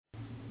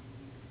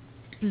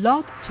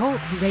Blog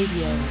Talk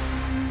Radio.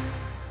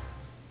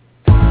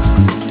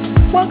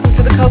 Welcome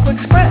to the Cocoa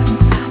Express,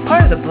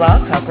 part of the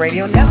Blog Talk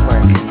Radio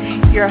Network.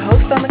 Your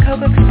host on the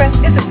Cocoa Express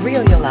is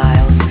Aurelia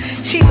Lyles.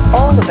 She's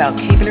all about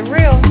keeping it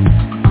real.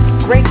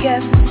 Great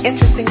guests,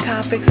 interesting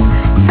topics,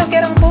 so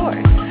get on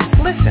board.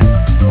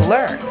 Listen,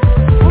 learn,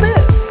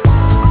 live.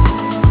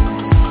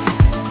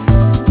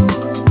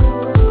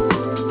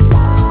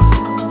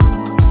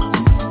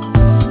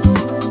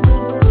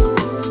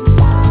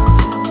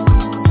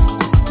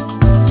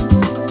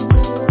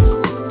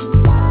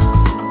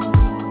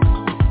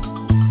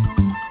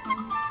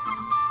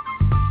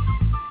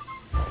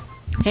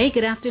 Hey,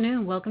 good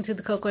afternoon. Welcome to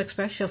the Cocoa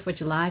Express Show for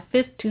July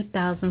 5th,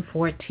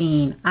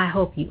 2014. I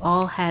hope you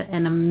all had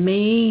an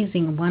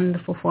amazing,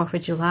 wonderful 4th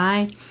of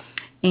July,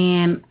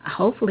 and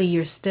hopefully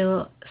you're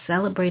still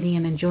celebrating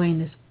and enjoying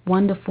this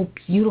wonderful,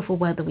 beautiful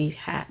weather we've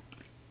had.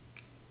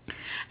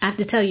 I have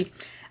to tell you,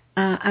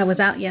 I was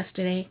out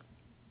yesterday,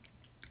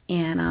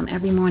 and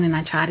every morning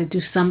I try to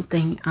do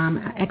something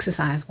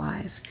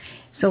exercise-wise.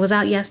 So I was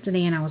out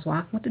yesterday, and I was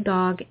walking with the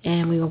dog,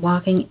 and we were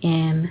walking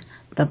in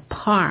the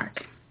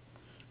park.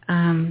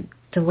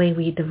 The route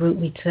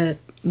we took,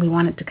 we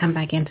wanted to come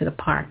back into the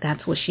park.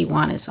 That's what she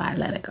wanted, so I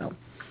let it go.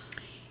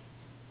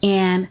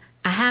 And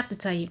I have to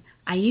tell you,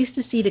 I used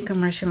to see the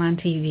commercial on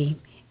TV,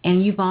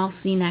 and you've all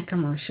seen that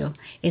commercial.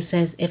 It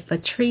says, if a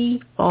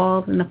tree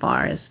falls in the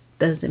forest,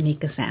 does it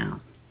make a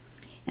sound?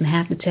 And I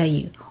have to tell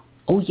you,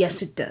 oh, yes,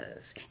 it does.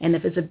 And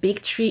if it's a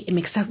big tree, it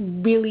makes a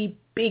really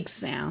big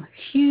sound,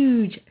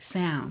 huge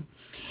sound.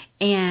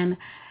 And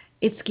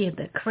it scared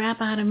the crap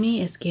out of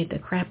me. It scared the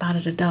crap out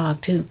of the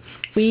dog, too.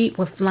 We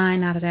were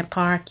flying out of that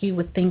park. You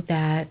would think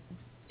that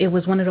it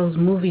was one of those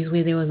movies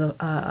where there was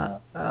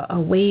a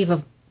wave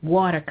of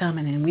water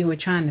coming, and we were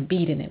trying to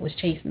beat it, and it was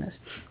chasing us.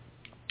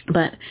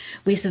 But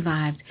we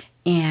survived,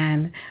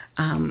 and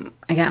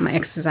I got my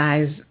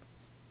exercise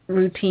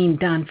routine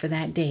done for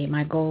that day.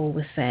 My goal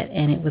was set,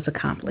 and it was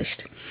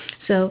accomplished.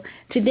 So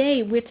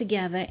today we're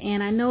together,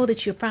 and I know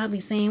that you're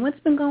probably saying, what's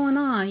been going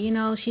on? You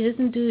know, she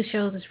doesn't do the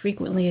shows as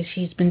frequently as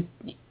she's been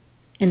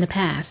in the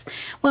past.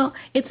 Well,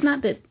 it's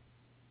not that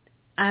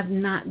I've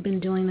not been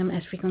doing them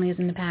as frequently as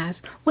in the past.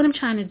 What I'm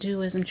trying to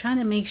do is I'm trying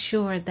to make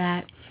sure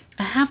that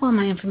I have all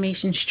my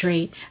information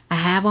straight, I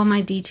have all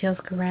my details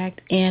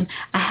correct, and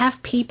I have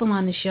people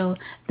on the show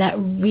that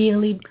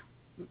really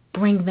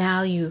bring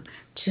value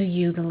to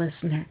you, the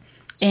listener.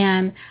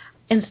 And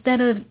instead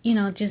of,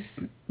 just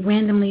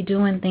randomly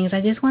doing things,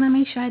 I just want to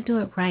make sure I do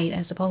it right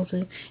as opposed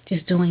to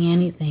just doing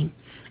anything.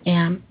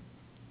 And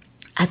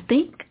I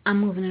think I'm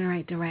moving in the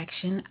right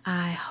direction.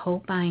 I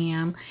hope I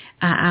am.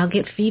 I'll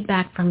get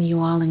feedback from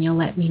you all, and you'll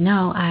let me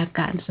know. I've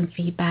gotten some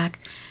feedback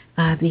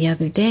the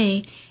other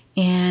day,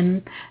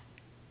 and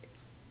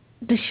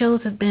the shows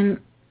have been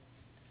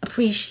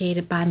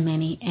appreciated by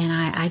many, and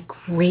I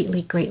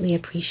greatly, greatly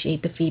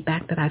appreciate the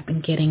feedback that I've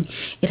been getting.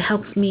 It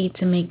helps me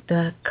to make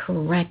the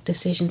correct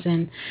decisions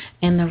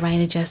and the right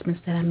adjustments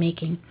that I'm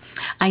making.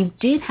 I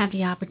did have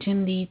the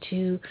opportunity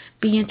to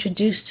be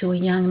introduced to a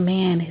young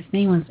man. His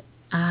name was,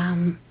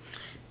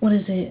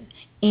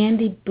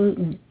 Andy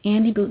Booten.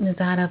 Andy Booten is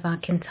out of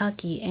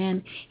Kentucky,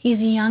 and he's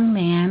a young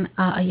man,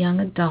 a young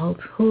adult,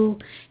 who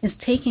is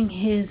taking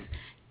his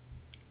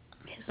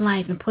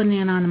life and putting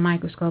it on a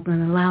microscope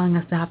and allowing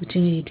us the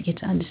opportunity to get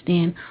to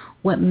understand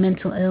what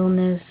mental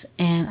illness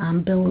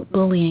and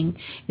bullying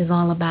is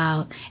all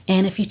about.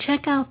 And if you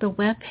check out the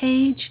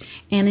webpage,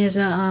 and there's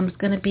it's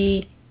going to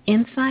be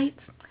insights,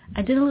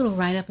 I did a little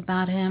write-up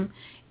about him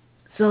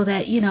so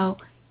that,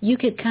 you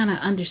could kind of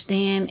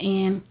understand,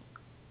 and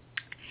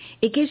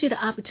it gives you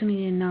the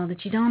opportunity to know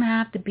that you don't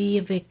have to be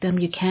a victim.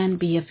 You can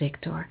be a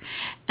victor.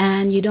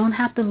 And you don't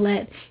have to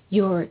let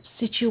your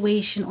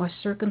situation or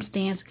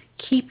circumstance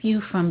keep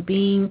you from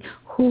being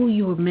who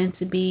you were meant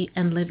to be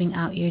and living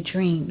out your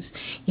dreams.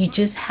 You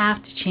just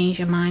have to change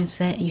your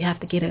mindset. You have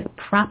to get a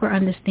proper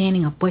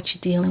understanding of what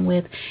you're dealing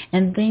with,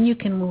 and then you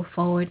can move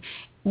forward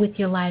with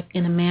your life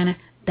in a manner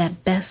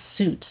that best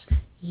suits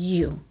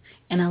you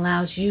and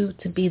allows you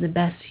to be the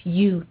best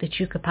you that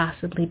you could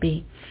possibly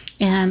be.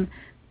 And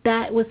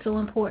that was so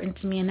important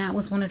to me, and that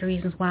was one of the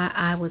reasons why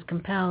I was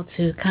compelled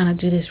to kind of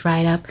do this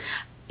write-up.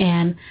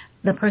 And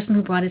the person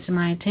who brought it to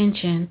my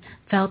attention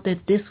felt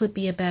that this would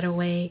be a better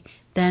way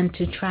than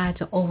to try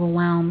to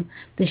overwhelm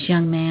this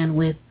young man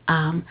with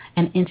an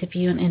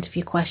interview and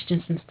interview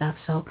questions and stuff.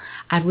 So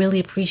I really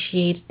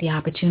appreciate the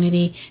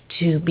opportunity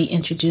to be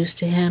introduced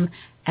to him,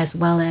 as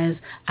well as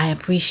I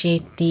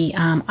appreciate the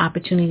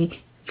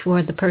opportunity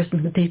for the person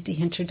who did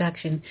the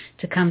introduction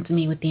to come to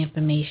me with the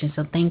information.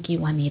 So thank you,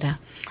 Juanita.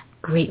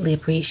 Greatly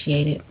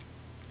appreciate it.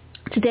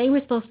 Today we're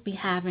supposed to be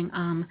having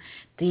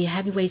the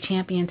heavyweight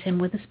champion Tim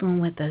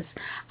Witherspoon with us.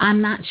 I'm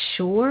not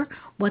sure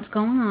what's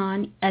going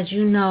on. As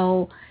you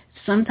know,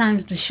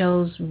 sometimes the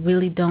shows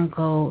really don't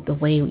go the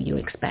way you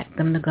expect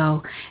them to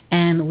go.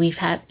 And we've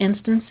had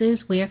instances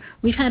where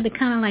we've had to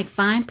kind of like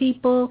find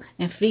people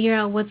and figure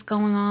out what's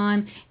going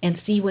on and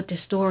see what the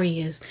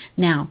story is.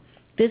 Now,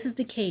 this is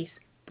the case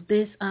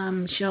this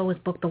show was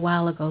booked a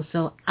while ago,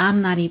 so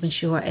I'm not even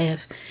sure if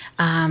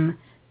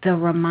the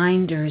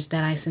reminders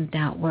that I sent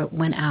out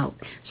went out.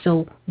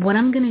 So what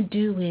I'm going to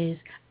do is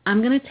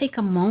I'm going to take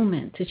a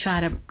moment to try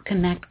to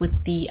connect with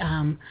the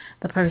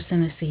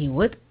person to see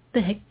what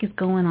the heck is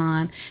going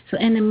on. So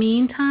in the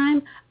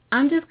meantime,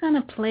 I'm just going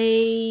to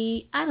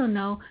play, I don't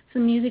know,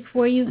 some music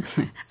for you.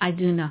 I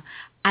do know.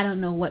 I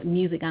don't know what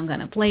music I'm going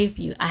to play for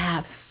you. I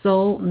have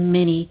so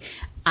many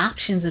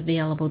options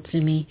available to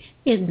me.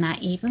 It's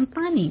not even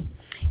funny.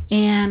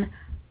 And,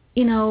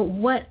 you know,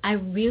 what I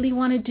really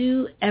want to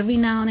do, every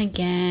now and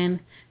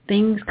again,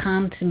 things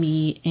come to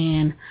me,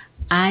 and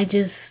I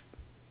just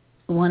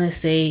want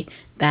to say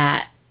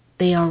that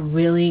they are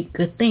really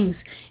good things.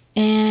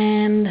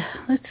 And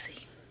let's see.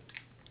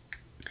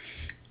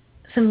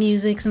 Some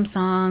music, some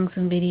songs,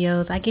 some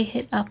videos. I get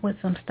hit up with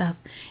some stuff.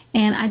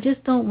 And I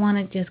just don't want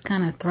to just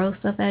kind of throw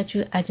stuff at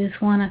you. I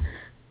just want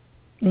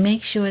to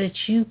make sure that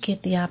you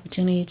get the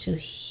opportunity to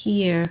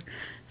hear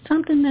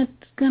something that's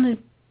going to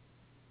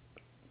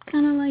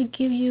kind of like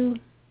give you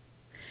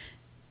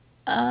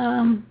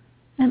an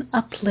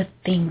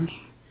uplifting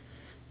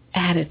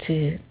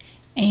attitude.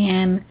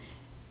 And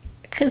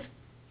because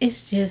it's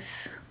just,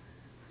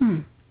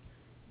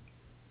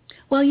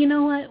 Well, you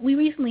know what? We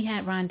recently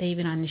had Ron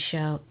David on the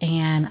show,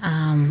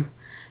 and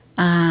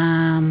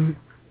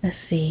let's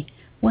see,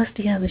 what's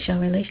the other show?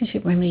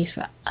 Relationship Remedies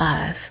for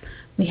Us.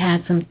 We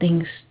had some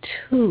things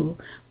too,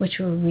 which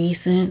were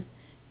recent.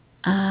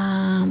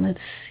 Let's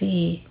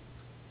see.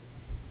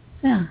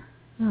 Yeah.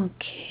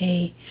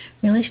 Okay.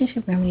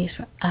 Relationship Remedies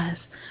for Us.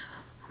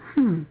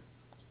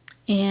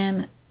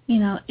 And you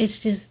know, it's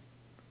just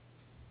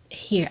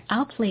here.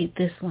 I'll play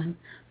this one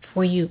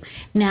for you.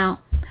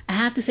 Now, I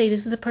have to say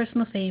this is a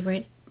personal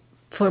favorite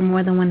for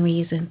more than one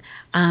reason.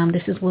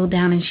 This is Will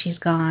Down and She's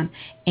Gone,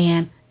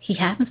 and he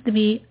happens to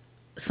be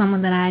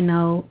someone that I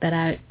know, that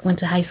I went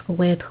to high school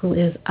with, who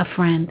is a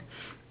friend,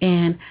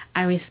 and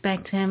I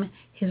respect him.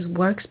 His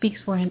work speaks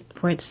for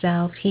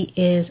itself. He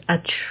is a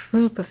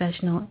true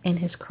professional in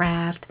his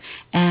craft,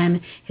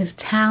 and his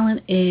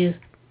talent is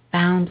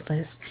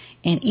boundless.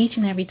 And each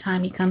and every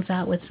time he comes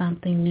out with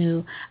something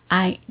new,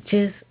 I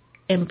just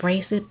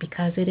embrace it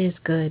because it is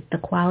good. The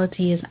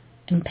quality is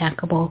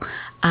impeccable.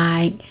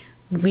 I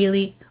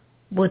really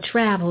will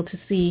travel to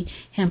see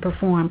him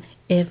perform.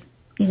 If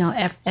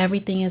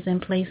everything is in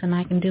place and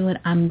I can do it,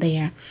 I'm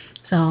there.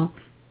 So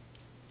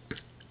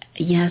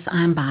yes,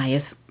 I'm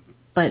biased,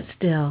 but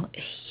still,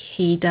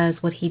 he does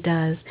what he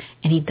does,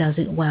 and he does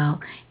it well,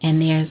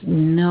 and there's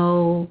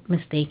no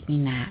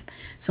mistaking that.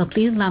 So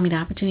please allow me the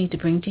opportunity to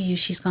bring to you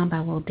She's Gone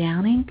by Will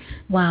Downing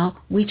while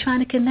we try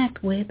to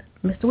connect with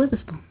Mr.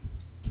 Witherspoon.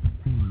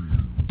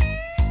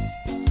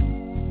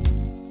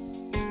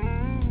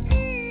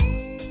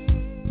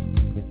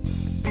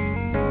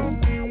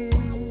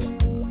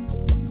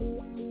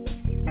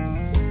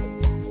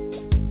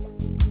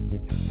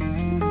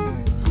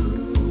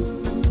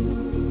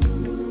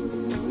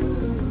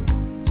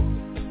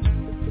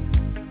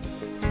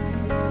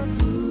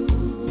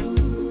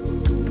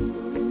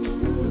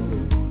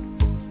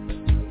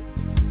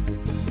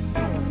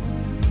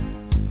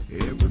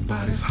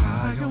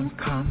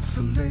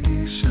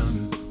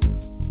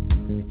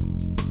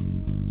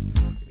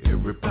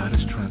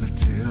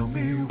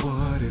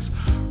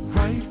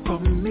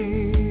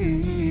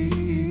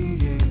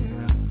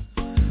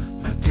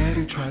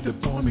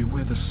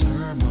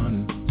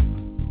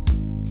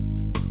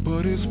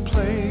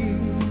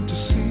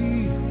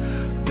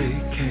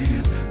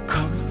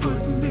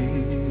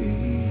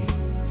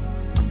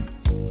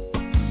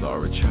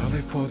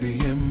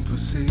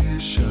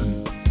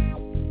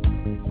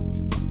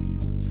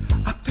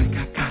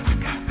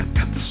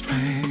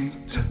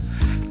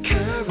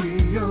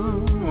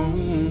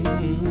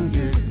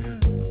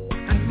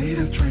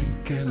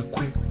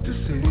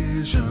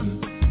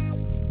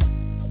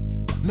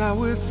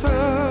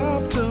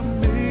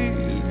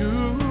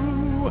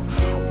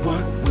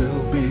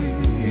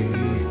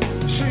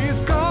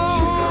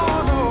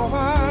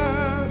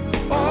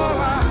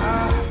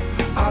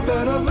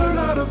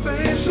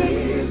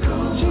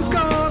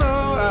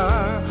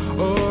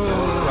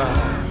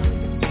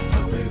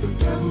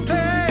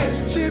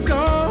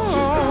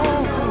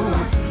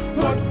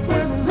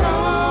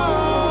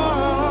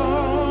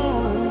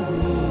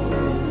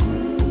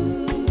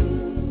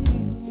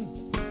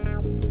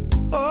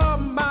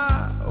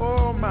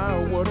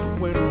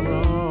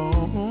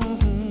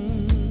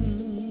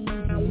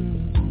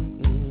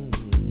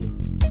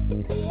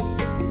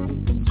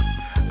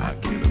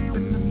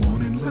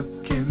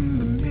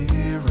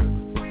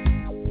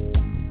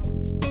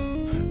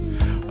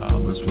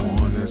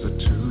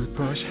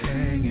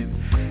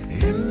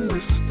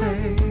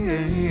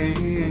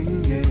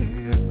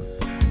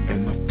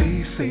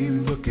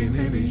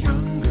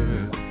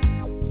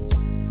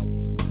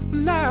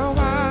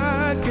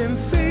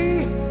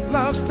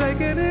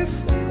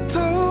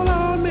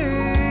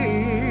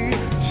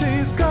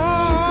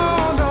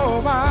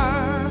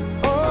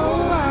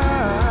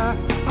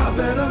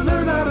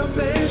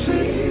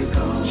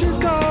 She's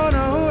gone,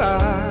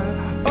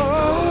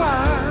 oh,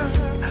 I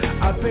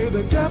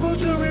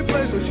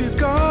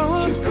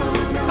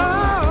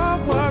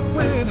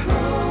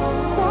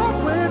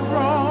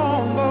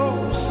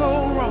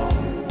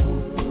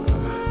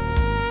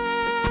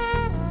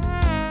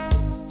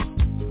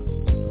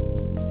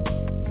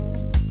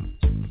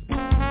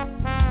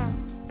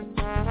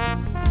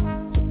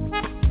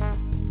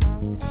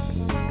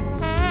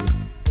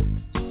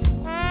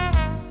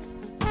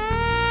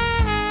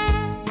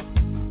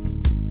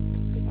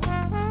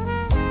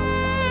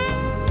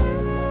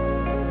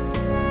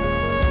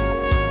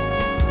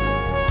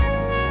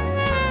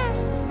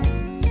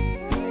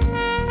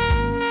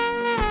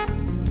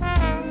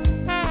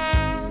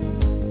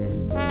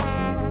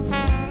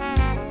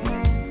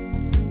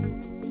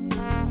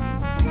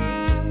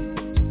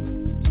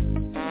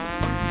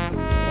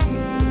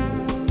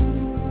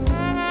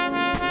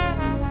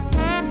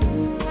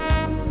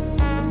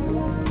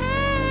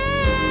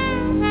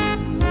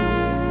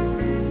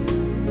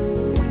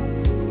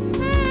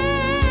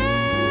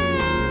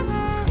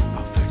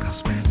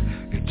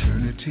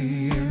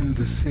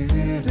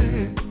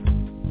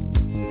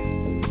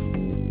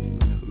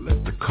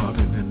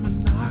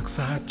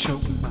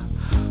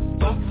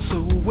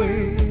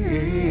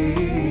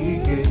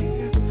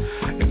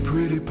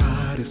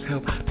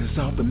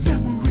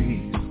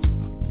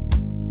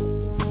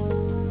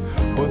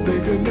but they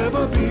could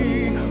never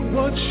be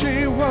what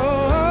she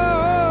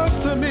was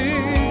to me.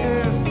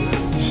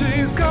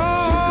 She's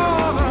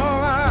gone,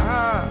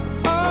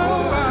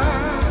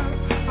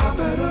 I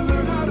better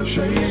learn how to face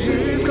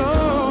it. She's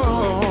gone.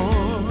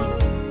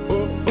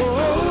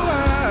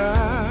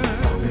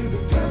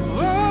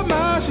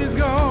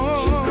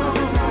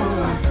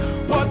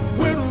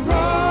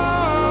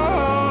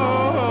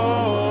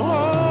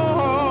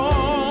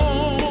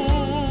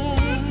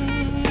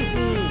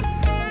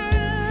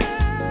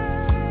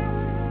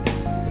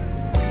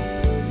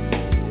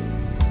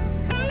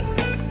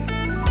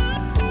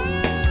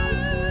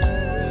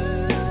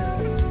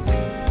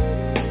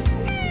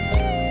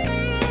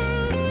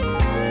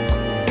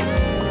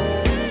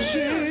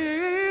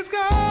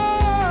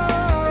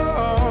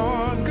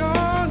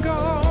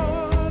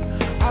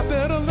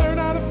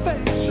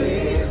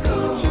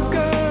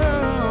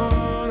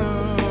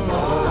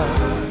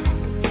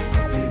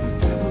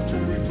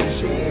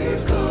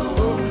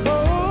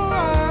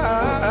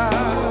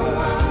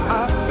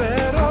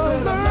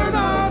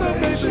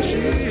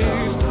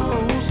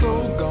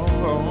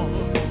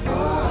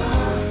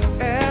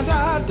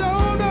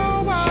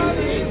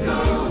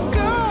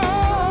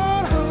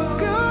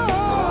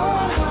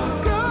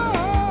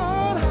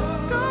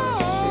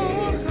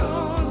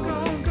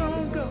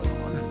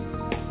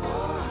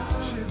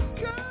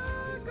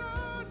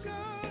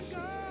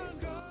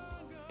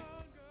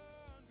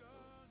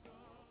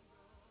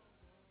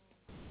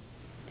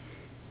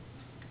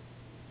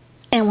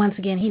 And once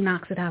again, he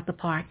knocks it out the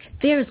park.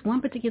 There is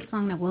one particular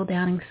song that Will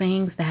Downing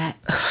sings that,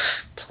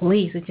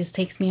 please, it just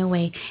takes me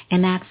away,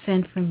 and that's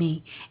 "Send for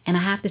Me." And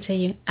I have to tell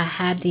you, I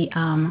had the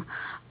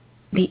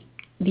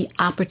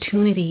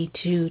opportunity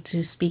to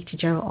speak to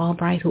Gerald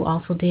Albright, who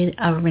also did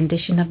a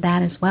rendition of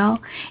that as well.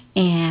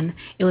 And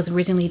it was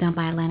originally done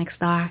by Atlantic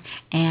Starr.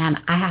 And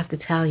I have to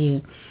tell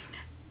you,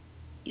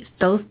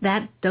 those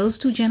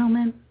two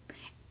gentlemen,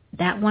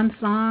 that one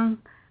song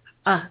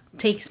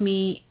takes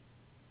me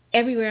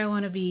everywhere I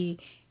want to be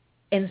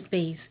in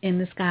space, in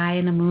the sky,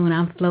 in the moon.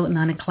 I'm floating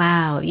on a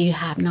cloud. You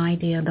have no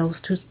idea. Those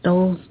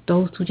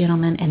two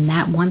gentlemen and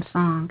that one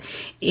song,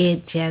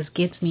 it just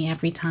gets me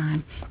every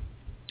time.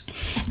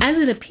 As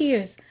it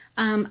appears,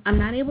 I'm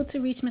not able to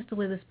reach Mr.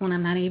 Witherspoon.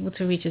 I'm not able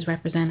to reach his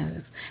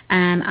representatives.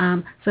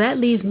 And so that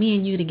leaves me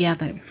and you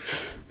together.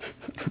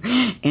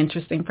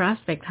 Interesting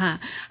prospect, huh?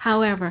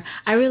 However,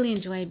 I really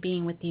enjoyed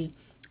being with you.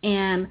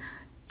 And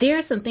there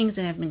are some things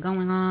that have been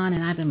going on,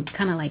 and I've been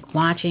kind of like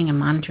watching and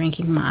monitoring,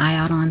 keeping my eye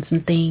out on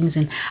some things,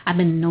 and I've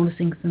been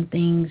noticing some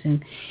things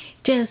and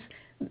just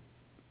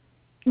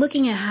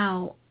looking at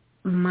how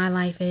my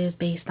life is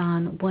based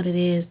on what it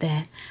is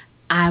that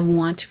I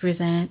want to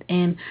present.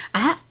 And I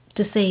have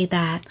to say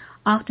that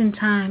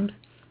oftentimes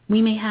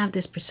we may have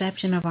this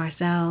perception of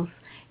ourselves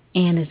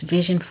and this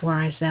vision for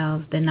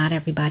ourselves that not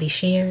everybody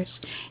shares.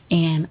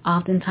 And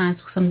oftentimes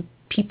some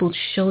people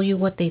show you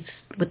what they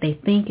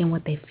think and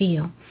what they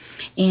feel.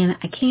 And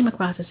I came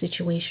across a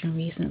situation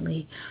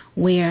recently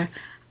where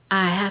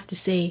I have to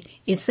say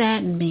it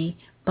saddened me,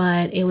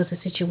 but it was a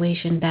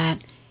situation that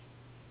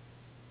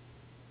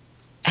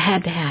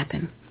had to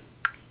happen.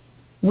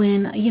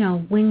 When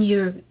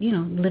you're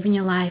living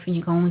your life and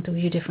you're going through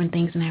your different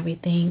things and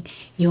everything,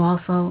 you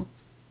also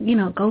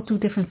go through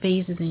different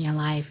phases in your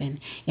life.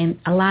 And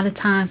a lot of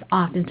times,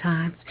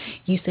 oftentimes,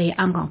 you say,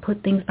 I'm going to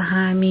put things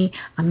behind me.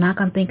 I'm not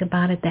going to think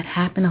about it. That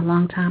happened a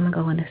long time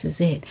ago, and this is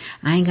it.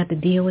 I ain't got to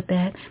deal with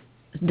that.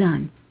 It's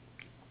done.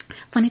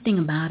 Funny thing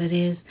about it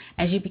is,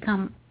 as you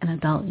become an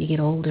adult, you get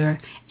older,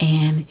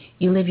 and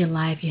you live your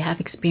life. You have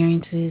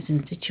experiences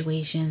and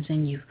situations,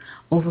 and you've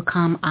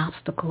overcome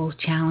obstacles,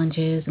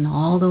 challenges, and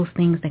all those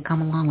things that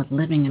come along with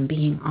living and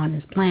being on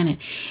this planet.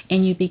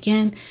 And you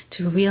begin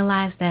to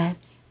realize that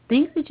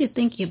things that you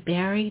think you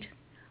buried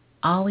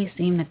always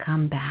seem to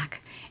come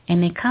back.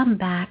 And they come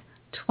back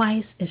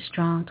twice as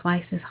strong,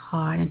 twice as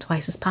hard, and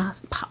twice as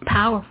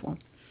powerful.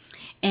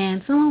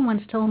 And someone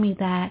once told me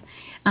that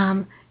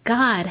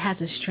God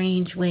has a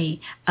strange way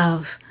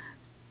of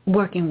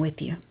working with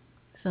you,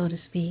 so to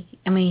speak.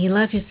 I mean, he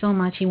loves you so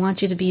much. He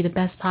wants you to be the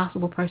best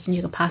possible person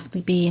you could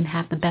possibly be and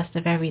have the best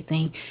of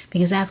everything,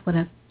 because that's what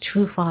a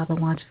true father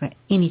wants for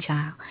any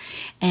child.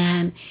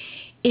 And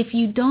if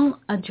you don't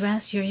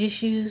address your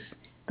issues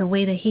the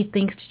way that he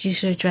thinks that you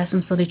should address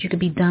them so that you can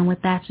be done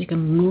with that, so you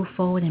can move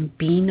forward and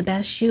being the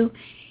best you,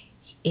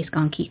 it's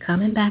going to keep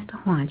coming back to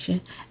haunt you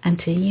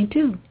until you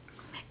do.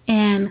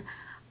 And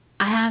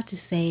I have to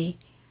say,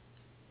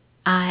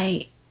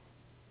 I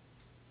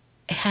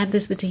had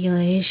this particular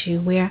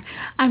issue where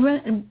I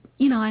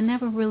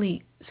never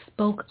really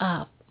spoke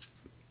up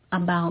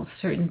about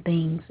certain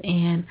things,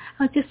 and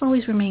I just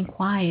always remained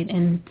quiet,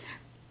 and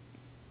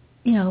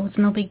it's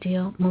no big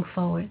deal, move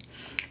forward.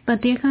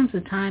 But there comes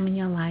a time in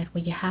your life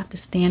where you have to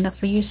stand up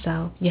for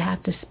yourself. You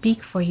have to speak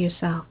for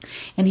yourself.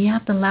 And you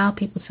have to allow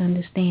people to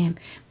understand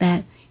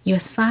that your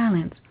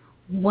silence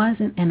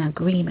wasn't an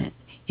agreement.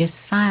 Your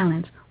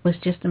silence was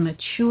just a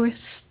mature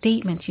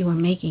statement you were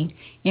making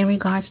in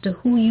regards to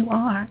who you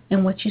are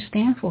and what you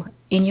stand for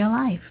in your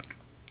life.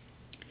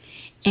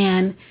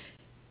 And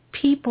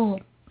people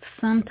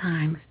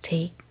sometimes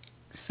take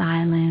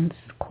silence,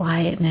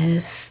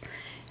 quietness,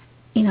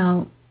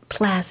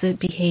 placid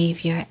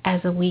behavior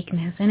as a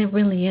weakness, and it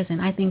really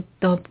isn't. I think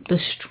the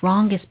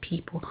strongest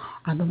people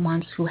are the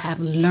ones who have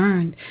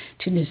learned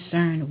to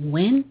discern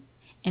when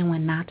and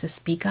when not to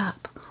speak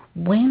up,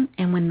 when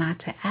and when not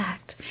to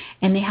act,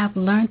 and they have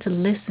learned to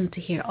listen to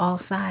hear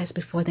all sides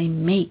before they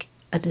make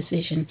a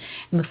decision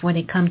and before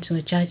they come to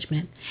a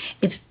judgment.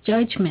 It's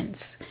judgments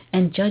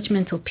and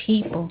judgmental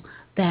people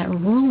that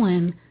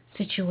ruin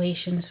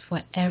situations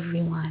for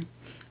everyone,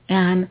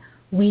 and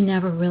we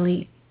never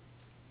really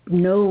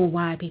know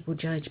why people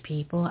judge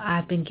people.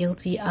 I've been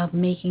guilty of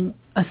making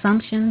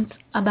assumptions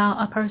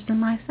about a person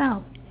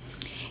myself,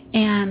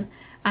 and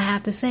I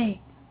have to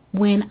say,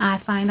 when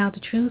I find out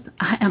the truth,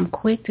 I am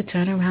quick to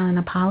turn around and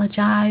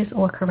apologize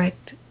or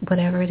correct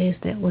whatever it is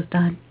that was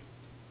done.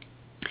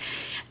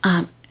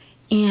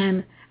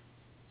 And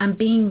I'm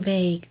being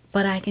vague,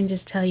 but I can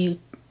just tell you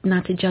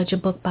not to judge a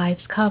book by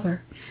its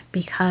cover,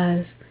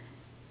 because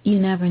you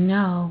never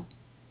know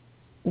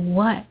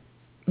what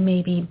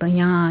may be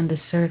beyond the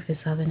surface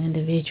of an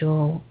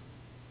individual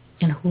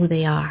and who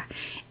they are.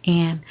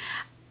 And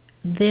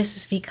this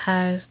is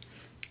because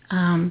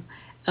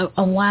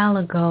a while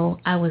ago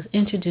I was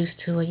introduced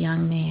to a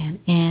young man,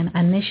 and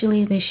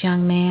initially this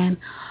young man,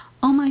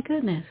 oh my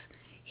goodness,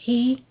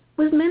 he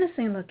was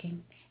menacing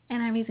looking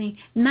and everything.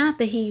 Not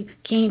that he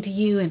came to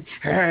you and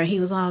he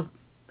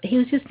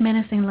was just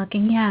menacing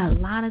looking. He had a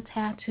lot of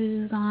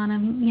tattoos on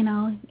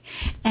him,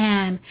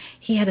 and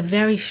he had a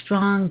very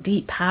strong,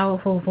 deep,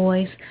 powerful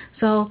voice.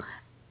 So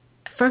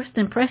first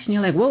impression,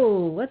 you're like,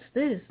 whoa, what's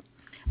this?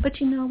 But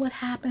you know what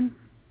happened?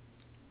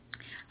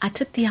 I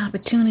took the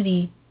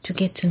opportunity to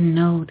get to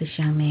know this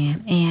young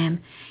man, and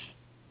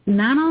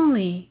not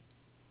only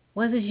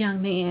was this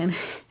young man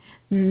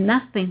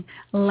nothing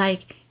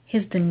like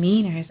his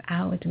demeanor, his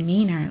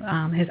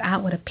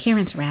outward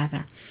appearance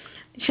rather.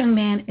 This young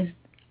man is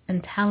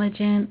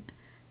intelligent,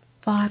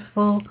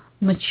 thoughtful,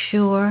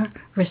 mature,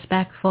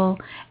 respectful,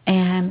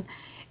 and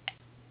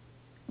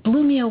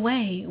blew me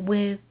away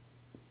with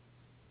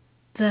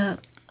the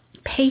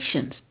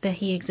patience that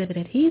he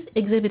exhibited. He's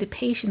exhibited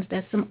patience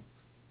that some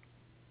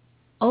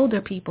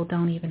older people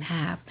don't even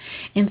have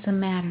in some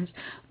matters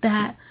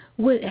that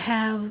would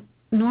have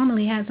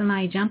normally had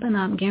somebody jumping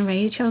up, getting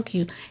ready to choke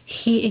you.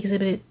 He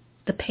exhibited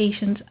the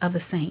patience of a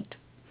saint.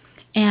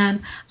 And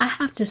I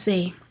have to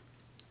say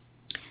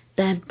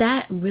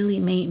that really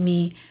made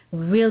me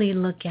really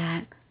look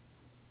at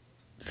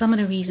some of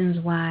the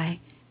reasons why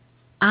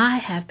I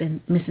have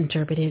been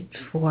misinterpreted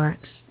for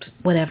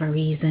whatever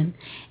reason.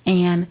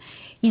 And,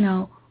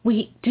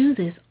 we do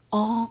this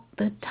all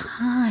the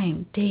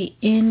time, day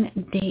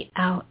in, day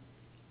out,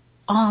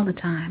 all the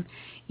time.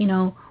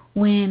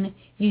 When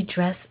you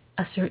dress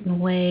a certain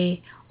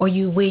way, or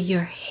you wear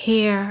your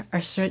hair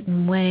a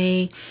certain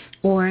way,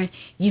 or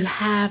you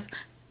have,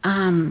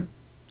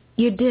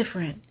 you're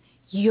different,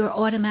 you're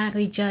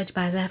automatically judged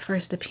by that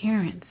first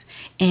appearance,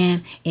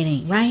 and it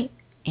ain't right,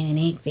 and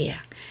it ain't fair.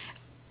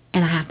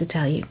 And I have to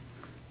tell you,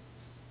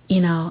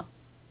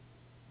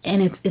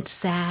 and it's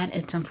sad,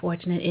 it's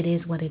unfortunate, it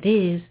is what it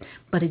is,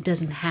 but it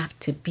doesn't have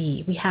to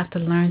be. We have to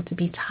learn to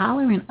be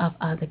tolerant of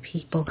other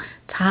people,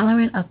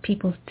 tolerant of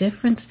people's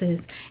differences,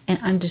 and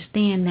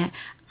understand that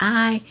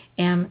I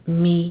am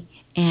me,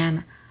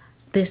 and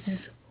this is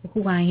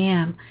who I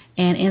am.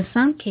 And in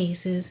some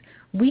cases,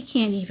 we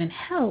can't even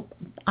help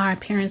our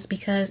appearance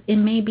because it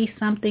may be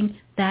something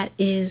that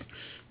is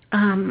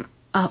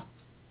a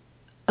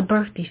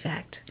birth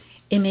defect.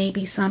 It may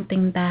be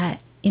something that,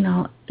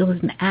 it was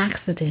an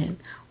accident.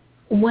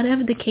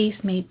 Whatever the case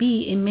may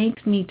be, it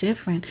makes me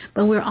different,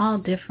 but we're all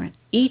different.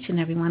 Each and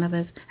every one of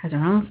us has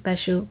our own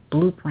special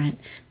blueprint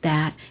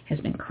that has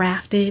been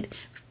crafted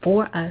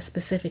for us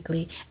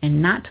specifically,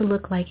 and not to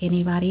look like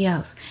anybody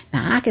else.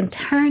 Now, I can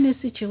turn this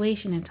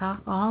situation and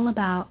talk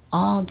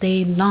all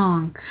day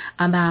long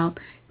about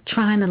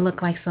trying to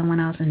look like someone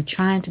else and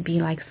trying to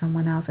be like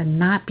someone else and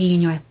not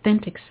being your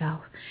authentic self,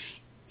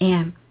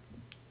 and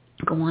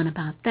go on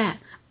about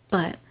that.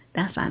 But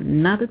that's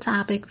another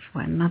topic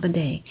for another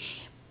day.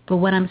 But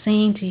what I'm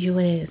saying to you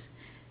is,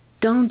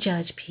 don't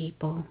judge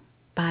people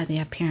by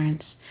their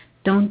appearance.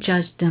 Don't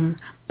judge them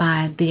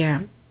by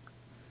their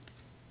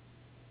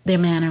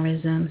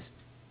mannerisms.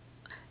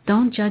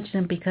 Don't judge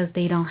them because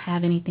they don't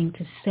have anything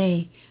to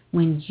say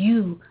when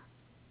you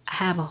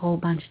have a whole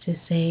bunch to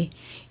say.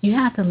 You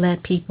have to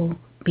let people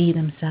be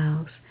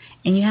themselves,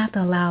 and you have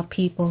to allow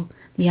people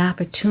the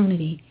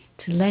opportunity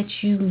to let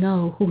you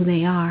know who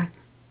they are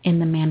in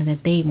the manner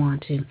that they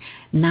want to,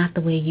 not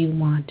the way you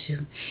want to.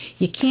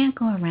 You can't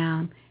go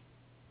around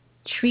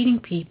treating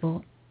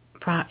people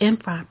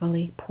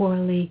improperly,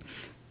 poorly,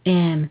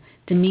 and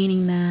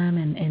demeaning them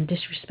and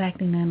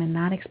disrespecting them and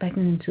not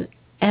expecting them to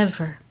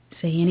ever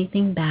say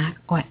anything back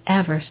or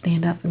ever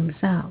stand up for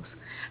themselves.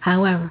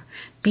 However,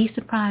 be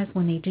surprised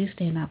when they do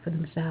stand up for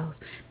themselves,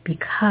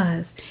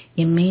 because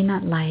you may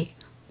not like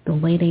the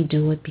way they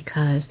do it,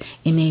 because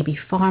it may be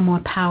far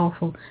more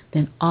powerful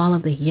than all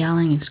of the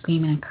yelling and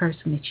screaming and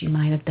cursing that you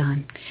might have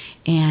done.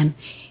 And,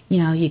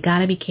 you got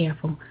to be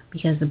careful,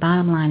 because the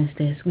bottom line is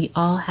this: we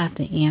all have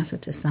to answer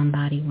to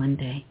somebody one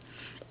day.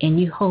 And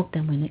you hope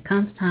that when it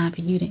comes time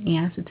for you to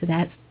answer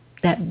to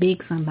that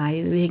big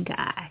somebody, the big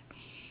guy,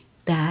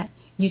 that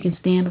you can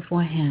stand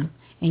before him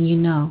and you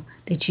know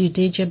that you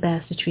did your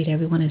best to treat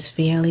everyone as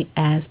fairly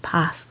as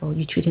possible.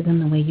 You treated them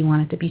the way you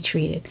wanted to be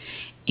treated.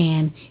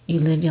 And you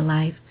lived your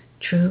life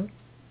true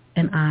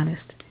and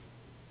honest.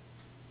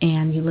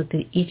 And you looked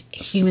at each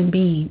human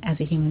being as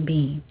a human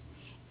being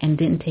and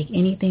didn't take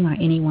anything or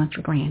anyone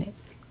for granted.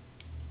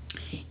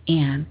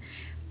 And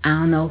I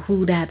don't know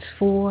who that's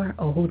for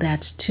or who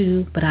that's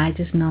to, but I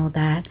just know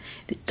that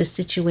the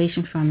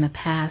situation from the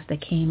past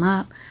that came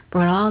up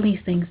brought all these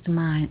things to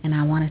mind, and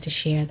I wanted to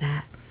share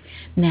that.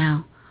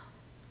 Now,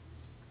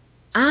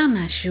 I'm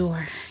not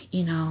sure,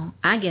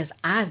 I guess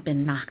I've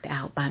been knocked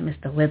out by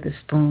Mr.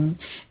 Witherspoon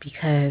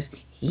because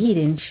he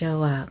didn't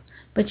show up.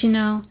 But,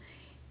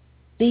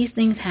 these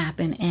things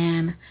happen,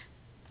 and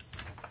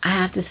I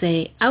have to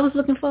say, I was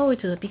looking forward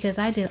to it because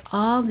I did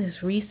all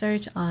this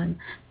research on,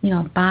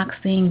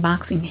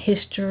 boxing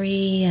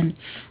history, and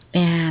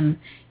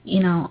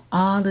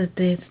all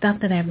the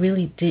stuff that I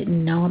really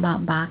didn't know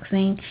about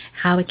boxing,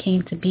 how it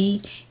came to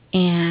be,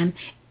 and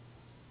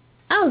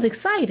I was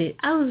excited.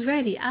 I was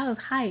ready. I was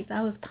hyped.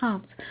 I was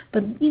pumped.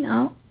 But,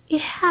 it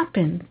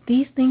happens.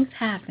 These things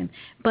happen.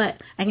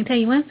 But I can tell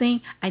you one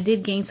thing, I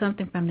did gain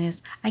something from this.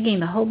 I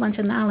gained a whole bunch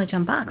of knowledge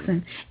on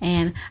boxing,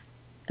 and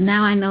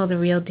now I know the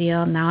real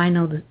deal. Now I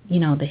know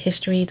the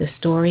history, the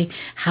story,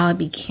 how it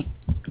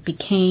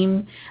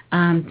became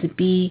to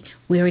be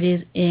where it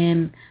is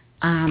in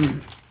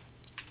the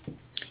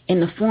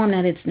form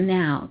that it's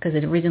now, because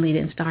it originally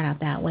didn't start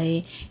out that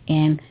way,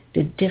 and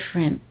the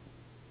different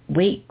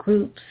weight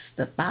groups,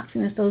 the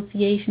boxing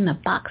association, the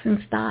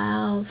boxing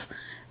styles.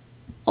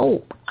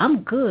 Oh,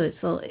 I'm good.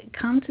 So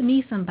come to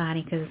me,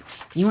 somebody, because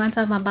you want to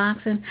talk about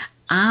boxing,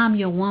 I'm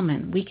your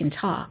woman. We can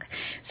talk.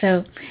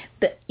 So,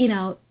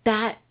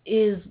 that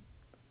is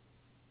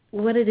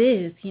what it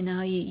is.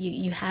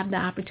 You have the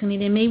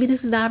opportunity, and maybe this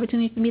is the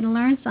opportunity for me to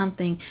learn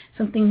something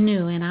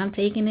new, and I'm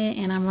taking it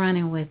and I'm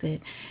running with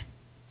it.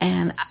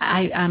 And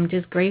I'm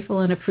just grateful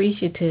and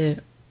appreciative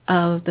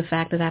of the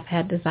fact that I've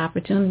had this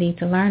opportunity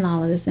to learn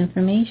all of this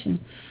information.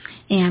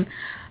 And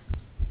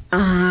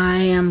I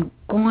am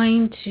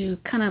going to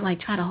kind of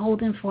try to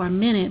hold in for a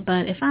minute,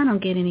 but if I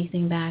don't get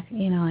anything back,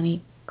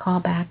 any call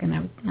back, and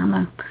I'm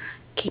going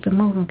to keep it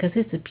moving because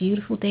it's a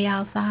beautiful day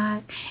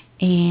outside,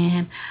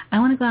 and I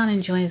want to go out and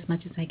enjoy as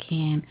much as I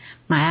can.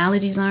 My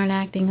allergies aren't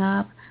acting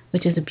up,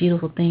 which is a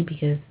beautiful thing,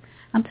 because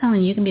I'm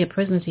telling you, you can be a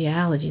prisoner to your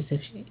allergies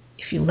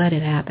if you let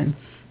it happen,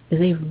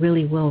 because they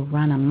really will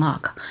run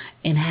amok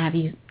and have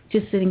you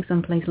just sitting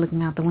someplace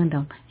looking out the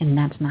window, and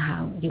that's not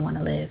how you want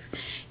to live.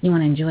 You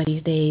want to enjoy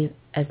these days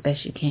as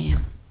best you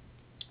can.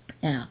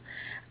 Now,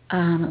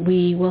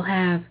 we will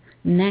have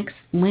next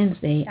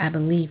Wednesday, I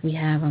believe, we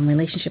have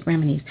relationship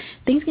remedies.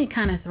 Things get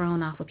kind of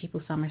thrown off of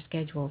people's summer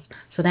schedules,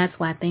 so that's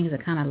why things are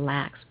kind of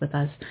lax with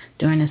us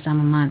during the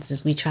summer months, as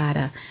we try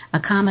to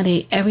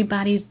accommodate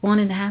everybody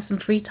wanting to have some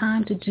free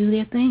time to do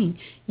their thing.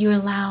 You're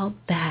allowed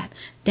that.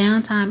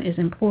 Downtime is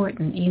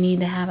important. You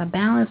need to have a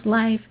balanced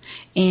life,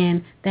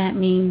 and that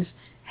means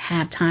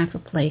have time for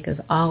play, because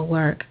all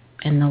work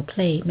and no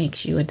play makes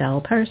you a dull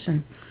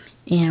person.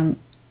 And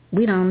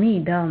we don't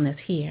need dullness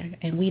here,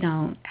 and we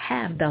don't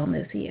have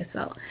dullness here.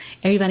 So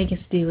everybody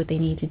gets to do what they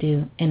need to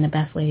do in the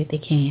best way that they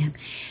can.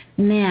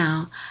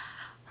 Now,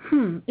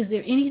 is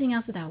there anything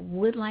else that I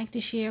would like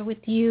to share with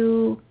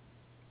you?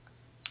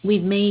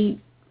 We've made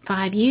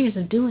 5 years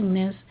of doing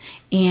this,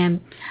 and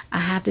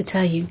I have to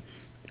tell you,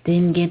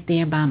 didn't get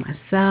there by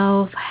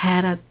myself.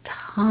 Had a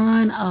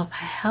ton of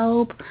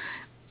help,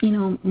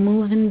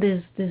 moving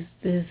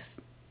this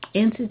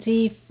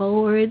entity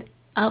forward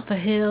up a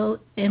hill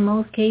in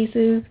most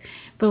cases,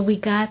 but we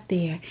got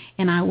there.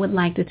 And I would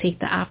like to take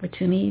the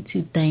opportunity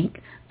to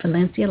thank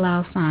Valencia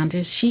Lau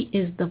Saunders. She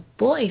is the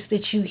voice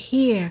that you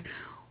hear.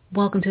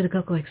 Welcome to the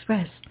Cocoa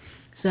Express.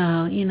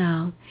 So,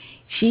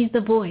 she's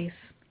the voice.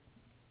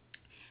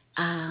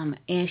 And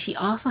she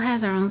also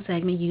has her own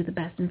segment, You the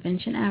Best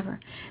Invention Ever.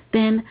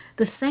 Then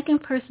the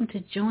second person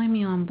to join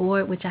me on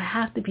board, which I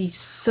have to be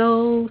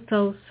so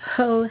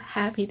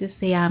happy to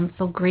say I'm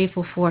so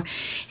grateful for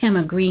him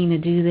agreeing to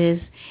do this,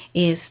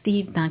 is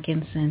Steve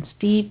Duncanson.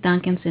 Steve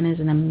Duncanson is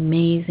an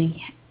amazing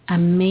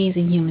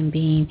human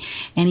being,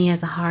 and he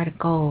has a heart of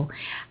gold.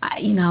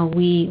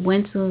 We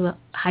went to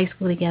high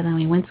school together, and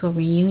we went to a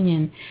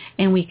reunion,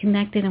 and we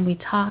connected and we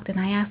talked, and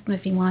I asked him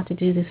if he wanted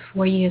to do this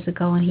 4 years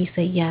ago, and he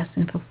said yes,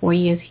 and for 4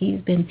 years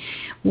he's been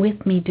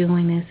with me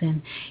doing this,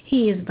 and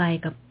he is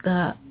like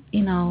the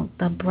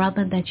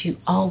brother that you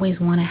always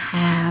want to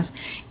have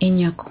in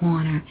your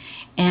corner.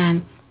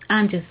 And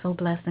I'm just so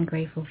blessed and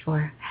grateful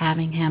for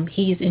having him.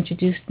 He's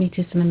introduced me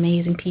to some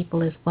amazing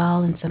people as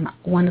well and some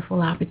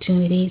wonderful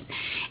opportunities.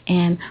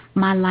 And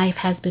my life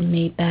has been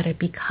made better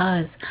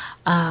because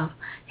of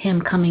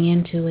him coming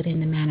into it in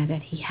the manner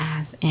that he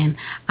has. And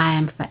I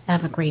am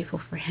forever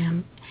grateful for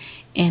him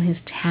and his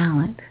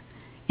talent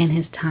and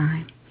his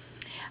time.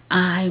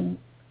 I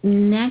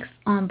next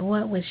on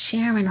board was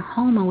Sharon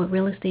Homer with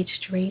Real Estate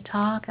Straight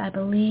Talk, I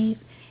believe.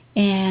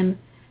 And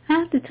I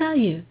have to tell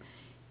you,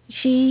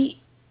 she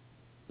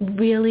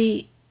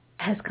really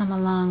has come a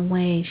long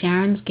way.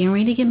 Sharon's getting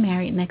ready to get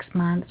married next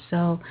month,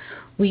 so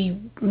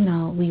we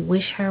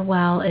wish her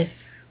well.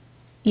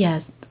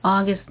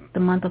 August, the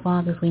month of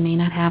August, we may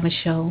not have a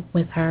show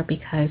with her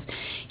because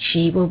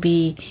she will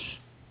be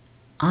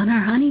on her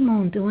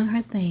honeymoon doing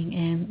her thing,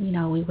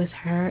 and we wish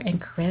her and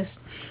Chris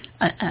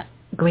a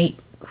great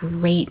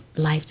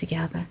life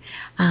together.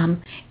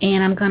 And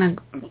I'm going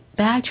to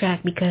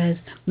backtrack because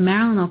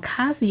Marilyn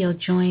Ocasio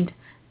joined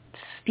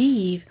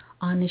Steve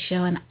on the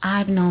show, and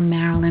I've known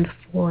Marilyn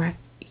for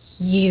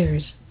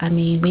years. I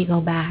mean, we go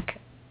back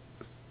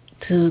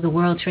to the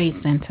World Trade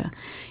Center,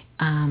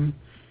 and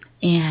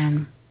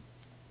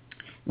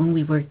when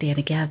we worked there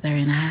together.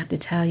 And I have to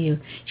tell you,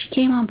 she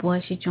came on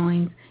board. She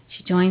joined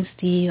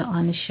Steve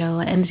on the show,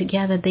 and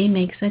together they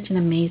make such an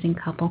amazing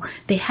couple.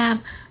 They have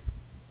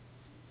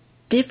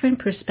different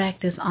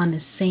perspectives on the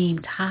same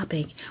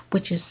topic,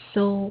 which is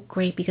so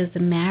great because the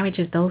marriage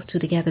of those two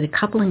together, the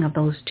coupling of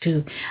those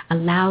two,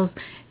 allows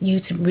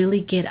you to really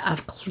get a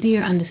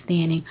clear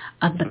understanding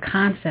of the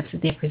concepts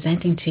that they're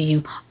presenting to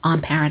you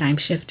on Paradigm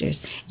Shifters.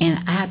 And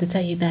I have to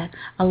tell you that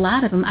a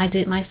lot of them I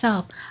did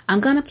myself.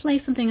 I'm going to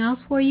play something else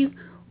for you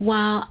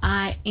while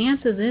I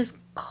answer this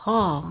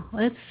call.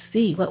 Let's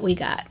see what we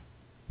got.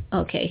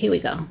 Okay, here we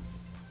go.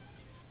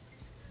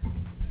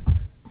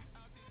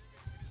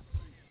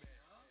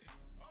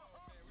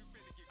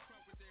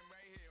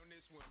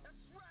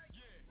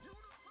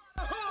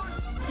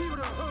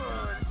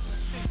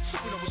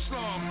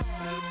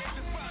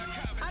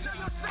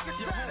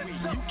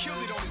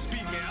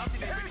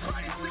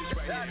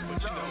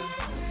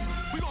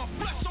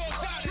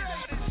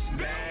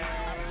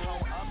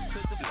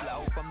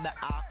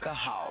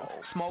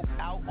 Smoke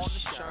out on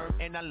the shirt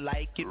and I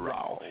like it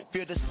raw.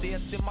 Feel the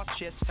stairs in my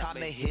chest, time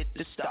to hit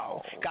the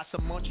stall. Got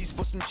some munchies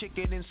for some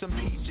chicken and some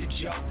pizza,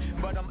 Joe.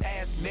 But I'm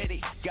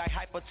asthmatic, got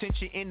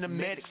hypertension in the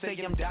medic. Say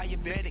I'm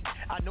diabetic.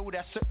 I know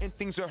that certain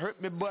things will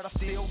hurt me, but I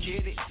still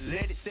get it.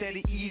 Let it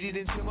steady, eat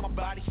it until my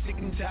body's sick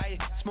and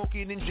tired.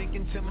 Smoking and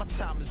drinking till my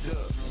time is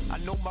up. I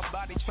know my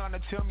body trying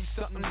to tell me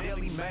something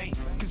daily, man.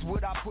 Cause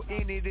what I put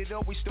in it, it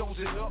always throws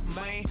it up,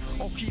 man.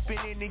 Or keep it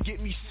in and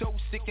get me so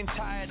sick and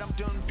tired. I'm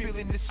done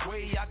feeling this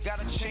way. I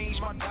gotta change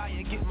my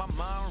diet, get my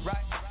mind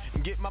right,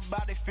 and get my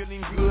body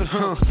feeling good,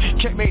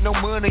 Can't make no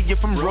money if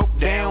I'm broke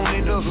down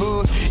in the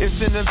hood. It's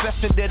an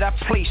investment that I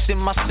place in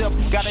myself.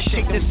 Gotta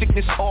take the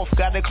sickness off,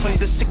 gotta clean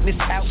the sickness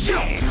out.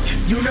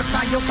 Yeah.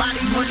 Unify your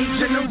body, money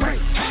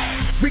generate.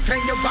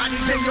 Reclaim your body,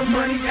 then your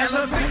money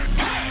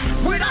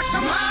elevate. Without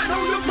your mind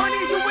on your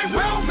money, you ain't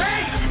well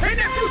made. And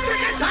if you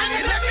sick and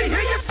tired, let me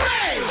hear you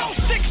say. So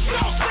sick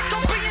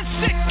of being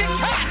sick and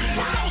hot.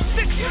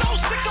 So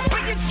sick of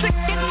being sick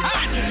and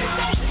hot.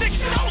 So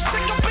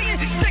sick of being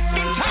sick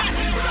and hot.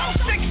 So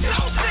sick,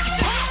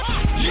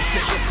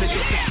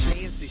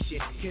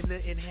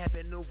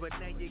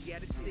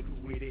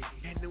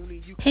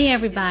 Hey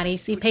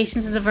everybody, see,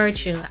 patience is a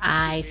virtue.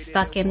 I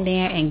stuck in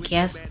there, and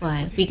guess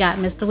what? We got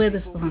Mr.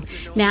 Witherspoon.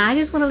 Now, I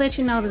just want to let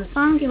you know that the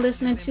song you're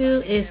listening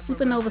to is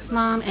Supernova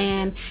Slum,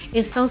 and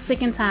it's so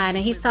sick and tired,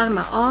 and he's talking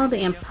about all the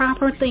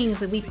improper things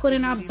that we put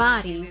in our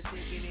bodies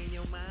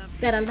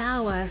that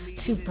allow us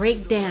to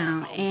break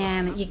down,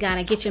 and you got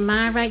to get your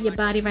mind right, your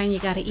body right, and you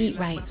got to eat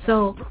right.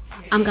 So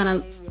I'm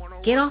going to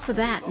get off of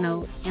that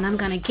note, and I'm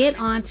going to get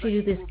on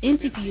to this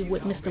interview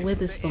with Mr.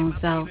 Witherspoon.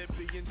 So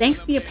thanks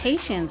for your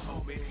patience.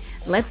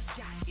 Let's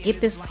get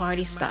this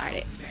party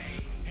started.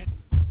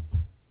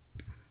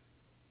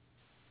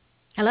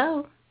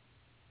 Hello?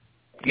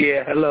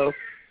 Yeah, hello.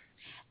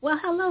 Well,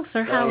 hello,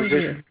 sir. How are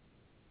you?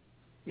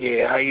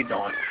 Yeah, how you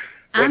doing?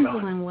 I'm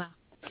doing well.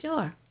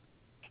 Sure.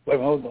 Wait,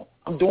 hold on.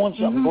 I'm doing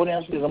something. Go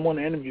downstairs. I'm on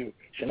the interview.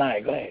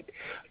 Shania, go ahead.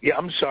 Yeah,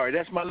 I'm sorry.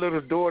 That's my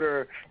little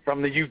daughter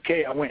from the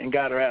UK. I went and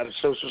got her out of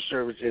social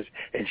services,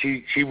 and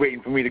she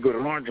waiting for me to go to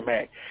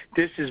laundromat.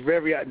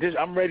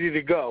 I'm ready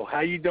to go. How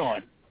you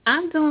doing?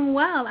 I'm doing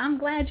well. I'm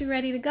glad you're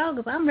ready to go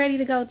because I'm ready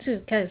to go too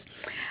because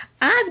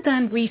I've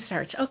done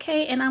research,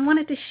 okay, and I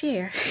wanted to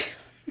share.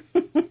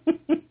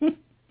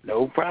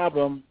 No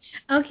problem.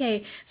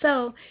 Okay,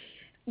 so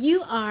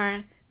you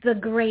are the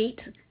great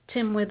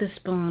Tim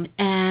Witherspoon,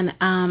 and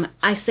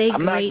I say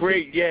I'm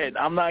great.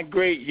 I'm not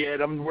great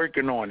yet. I'm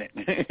working on it.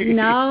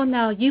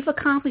 No, you've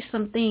accomplished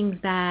some things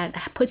that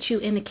put you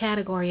in the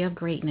category of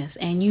greatness,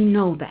 and you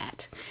know that.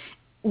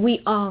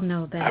 We all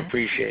know that. I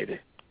appreciate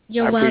it.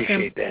 You're welcome. I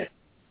appreciate that.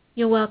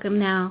 You're welcome.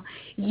 Now,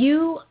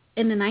 you,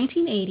 in the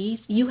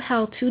 1980s, you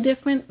held two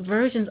different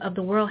versions of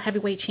the World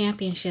Heavyweight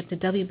Championship, the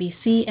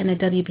WBC and the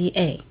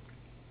WBA.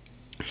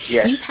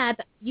 Yes.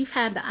 You've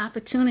had the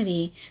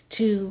opportunity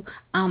to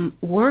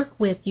work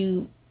with,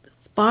 you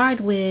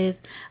sparred with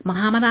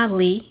Muhammed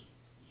Ali,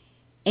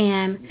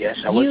 and yes,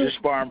 I was his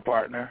sparring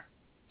partner.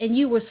 And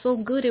you were so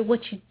good at what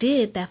you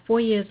did that 4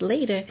 years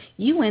later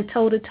you went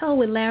toe to toe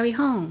with Larry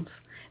Holmes.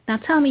 Now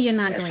tell me you're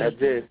not great. Yes, I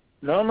did.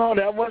 No,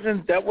 that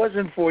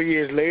wasn't 4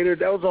 years later.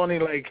 That was only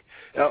like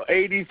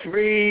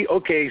 83.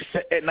 Okay,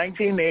 at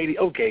 1980.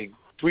 Okay,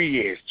 3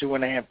 years,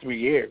 2.5, 3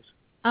 years.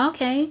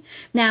 Okay,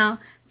 now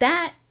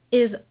that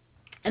is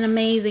an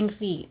amazing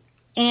feat.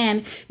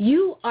 And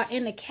you are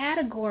in the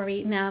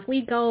category, now if we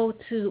go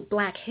to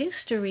Black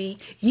history,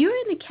 you're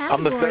in the category.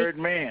 I'm the third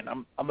man.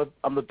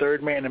 I'm the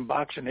third man in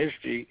boxing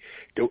history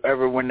to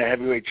ever win the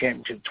heavyweight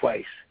championship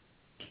twice.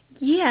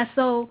 Yeah,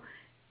 so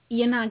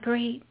you're not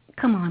great?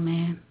 Come on,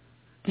 man.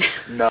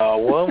 No,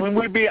 well,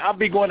 I'll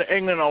be going to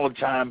England all the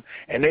time,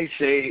 and they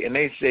say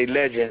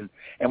legend.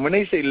 And when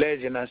they say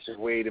legend, I said,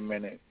 wait a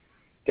minute.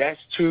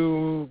 That's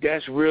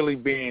really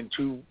being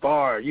too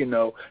far, you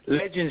know.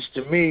 Legends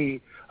to me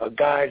are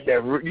guys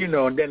that, you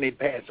know, and then they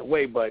pass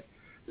away. But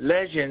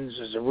legends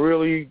is a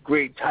really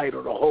great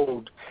title to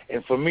hold.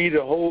 And for me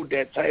to hold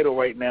that title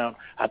right now,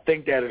 I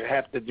think that I'd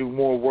have to do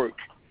more work.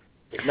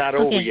 It's not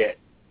over yet.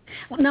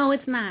 Well, no,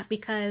 it's not,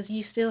 because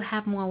you still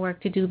have more work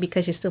to do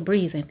because you're still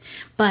breathing.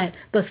 But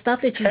the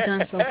stuff that you've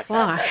done so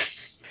far,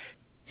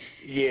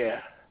 yeah,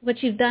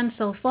 what you've done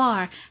so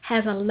far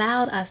has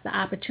allowed us the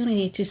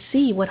opportunity to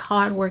see what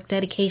hard work,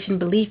 dedication,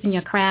 belief in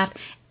your craft,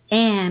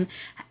 and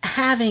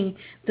having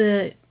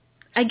the,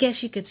 I guess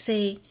you could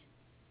say,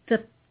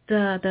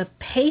 the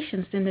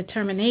patience and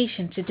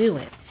determination to do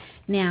it.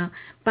 Now,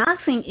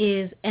 boxing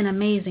is an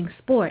amazing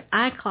sport.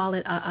 I call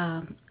it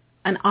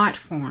an art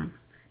form.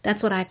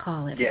 That's what I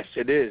call it. Yes,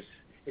 it is.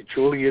 It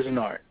truly is an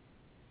art.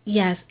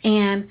 Yes,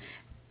 and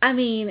I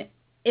mean,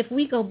 if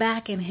we go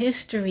back in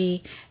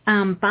history,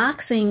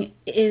 boxing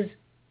is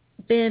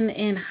been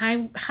in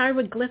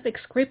hieroglyphic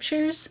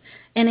scriptures,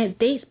 and it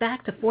dates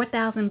back to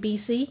 4000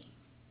 BC.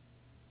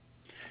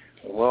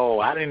 Whoa,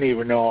 I didn't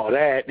even know all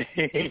that.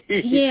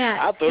 Yeah.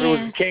 I thought it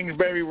was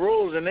Kingsbury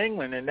rules in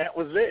England, and that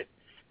was it.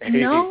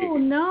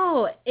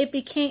 No.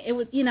 It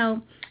was, you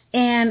know,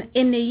 and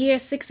in the year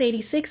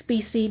 686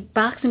 BC,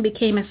 boxing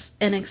became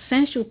an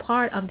essential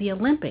part of the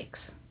Olympics.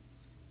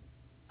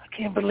 I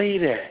can't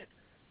believe that.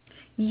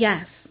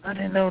 Yes. I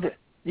didn't know that.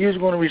 You was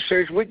going to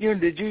research with you.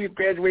 Did you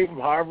graduate from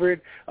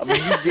Harvard? I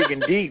mean, you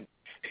digging deep.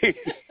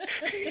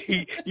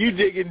 You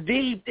digging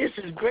deep. This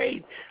is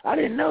great. I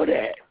didn't know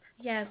that.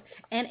 Yes,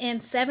 and in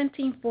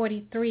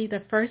 1743,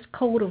 the first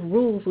code of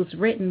rules was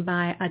written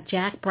by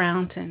Jack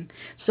Brownton.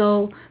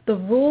 So the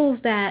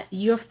rules that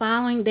you're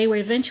following, they were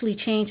eventually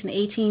changed in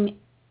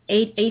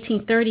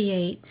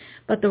 1838,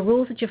 but the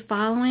rules that you're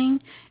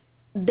following,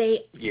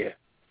 they've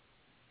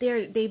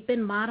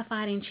been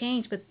modified and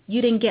changed, but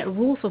you didn't get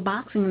rules for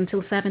boxing until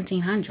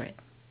 1700.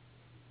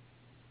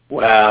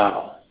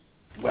 Wow.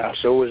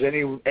 So was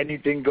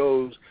anything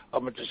goes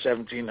up until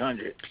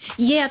 1700?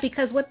 Yeah,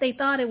 because what they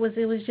thought it was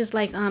just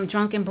like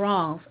drunken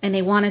brawls, and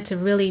they wanted to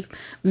really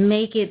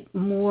make it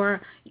more,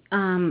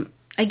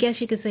 I guess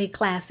you could say,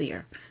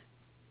 classier.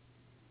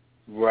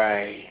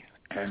 Right.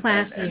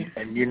 Classier.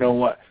 And you know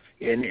what?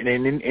 And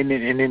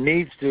it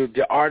needs to.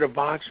 The art of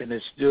boxing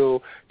is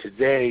still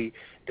today.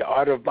 The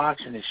art of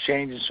boxing is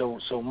changing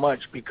so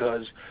much,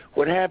 because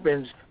what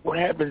happens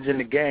in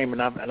the game,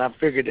 and I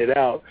figured it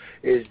out,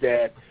 is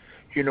that,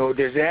 you know,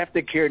 there's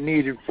aftercare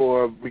needed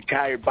for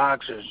retired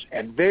boxers,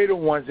 and they're the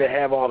ones that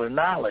have all the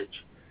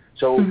knowledge.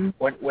 So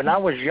when I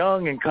was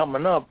young and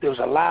coming up, there was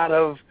a lot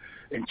of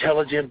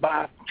intelligent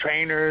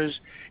trainers,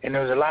 and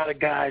there was a lot of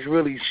guys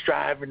really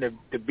striving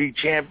to be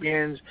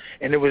champions,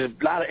 and there was a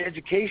lot of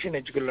education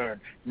that you could learn.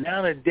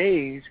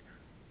 Nowadays,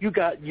 you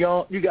got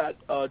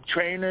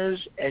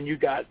trainers, and you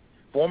got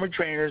former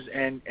trainers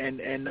and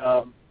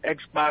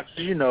ex-boxers,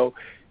 you know,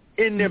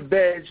 in their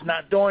beds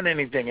not doing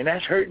anything, and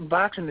that's hurting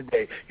boxing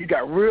today. You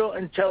got real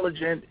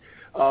intelligent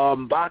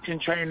boxing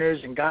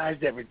trainers and guys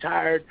that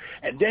retired,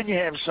 and then you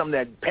have some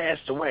that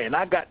passed away. And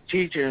I got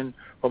teaching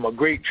from a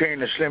great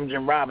trainer, Slim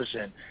Jim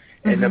Robinson.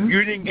 And if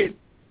you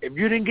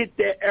didn't get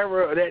that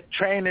era or that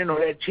training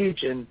or that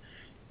teaching,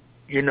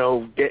 you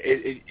know,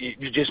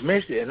 you just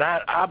missed it. And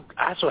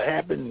I so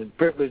happened and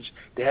privileged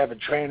to have a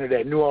trainer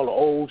that knew all the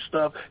old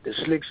stuff, the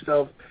slick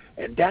stuff,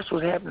 and that's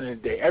what's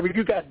happening today.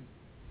 You got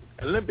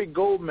Olympic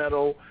gold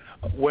medal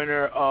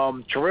winner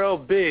Terrell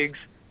Biggs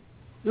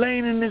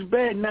laying in his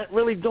bed, not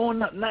really doing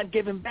nothing, not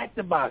giving back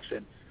to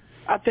boxing.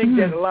 I think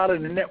that a lot of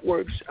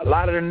networks, a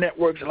lot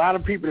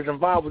of people that's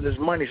involved with this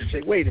money should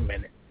say, wait a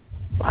minute,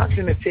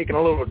 boxing is taking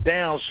a little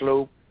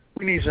downslope.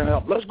 We need some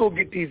help. Let's go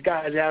get these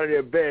guys out of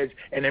their beds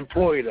and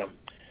employ them.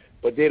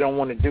 But they don't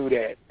want to do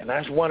that, and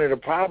that's one of the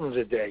problems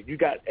today. You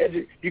got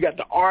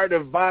the art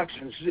of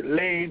boxing,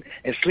 laying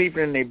and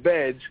sleeping in their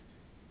beds,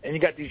 and you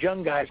got these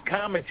young guys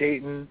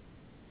commentating,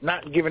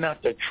 not giving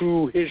out the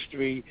true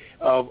history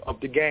of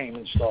the game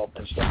and stuff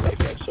like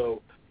that.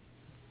 So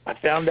I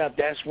found out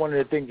that's one of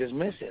the things that's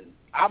missing.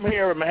 I'm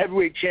here. I'm a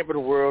heavyweight champion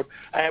of the world.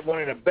 I have one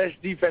of the best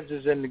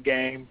defenses in the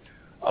game.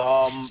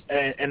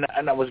 and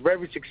I was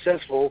very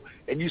successful.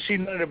 And you see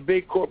none of the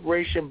big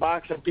corporation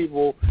boxing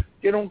people,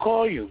 they don't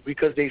call you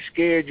because they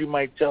scared you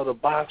might tell the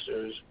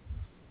boxers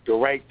the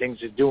right things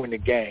to do in the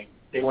game.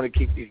 They want to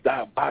keep these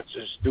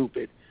boxers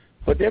stupid.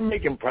 But they're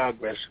making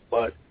progress,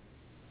 but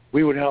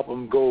we would help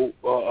them go,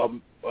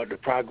 the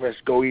progress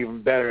go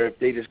even better if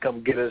they just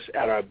come get us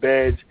out of our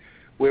beds.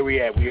 Where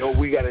we at?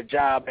 We got a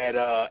job at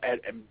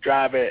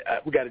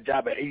we got a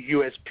job at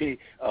USP,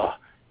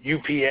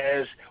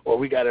 UPS, or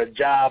we got a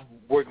job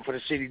working for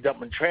the city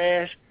dumping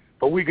trash.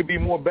 But we could be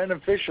more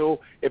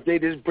beneficial if they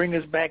just bring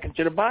us back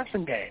into the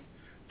boxing game.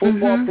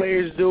 Football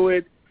players do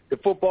it. The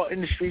football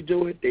industry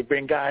do it. They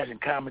bring guys and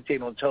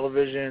commentate on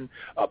television,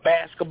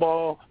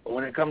 basketball. But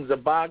when it comes to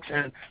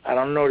boxing, I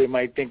don't know. They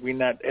might think we're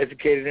not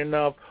educated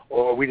enough,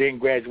 or we didn't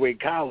graduate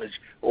college,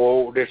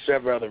 or there's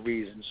several other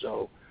reasons.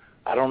 So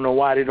I don't know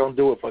why they don't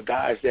do it for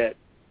guys that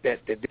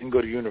didn't go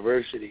to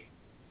university.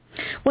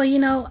 Well, you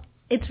know,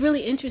 it's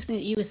really interesting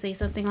that you would say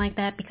something like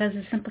that because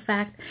of the simple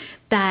fact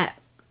that,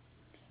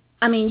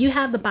 I mean, you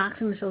have the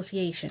Boxing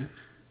Association.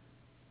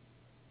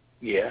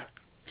 Yeah.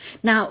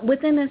 Now,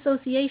 within the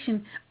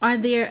association, are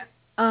there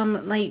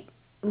like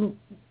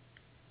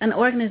an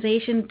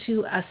organization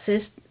to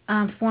assist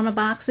former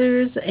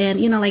boxers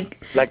and, you know, like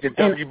the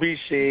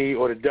WBC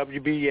or the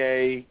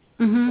WBA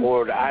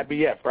or the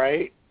IBF,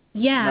 right?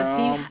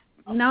 Yeah.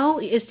 No,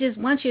 it's just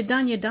once you're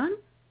done, you're done?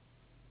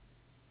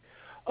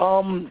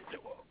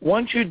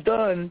 Once you're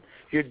done,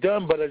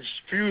 but a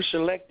few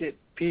selected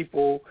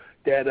people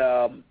that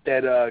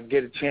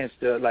get a chance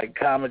to like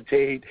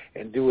commentate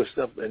and do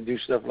stuff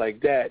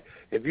like that.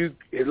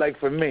 Like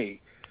for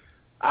me,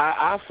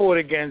 I fought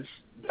against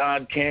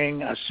Don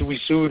King. We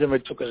sued him.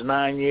 It took us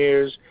 9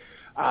 years.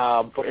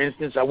 For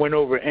instance, I went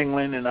over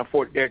England and I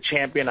fought their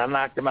champion. I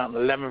knocked him out in the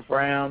 11th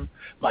round.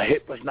 My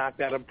hip was knocked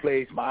out of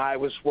place. My eye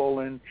was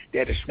swollen. They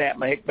had to snap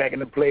my hip back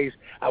into place.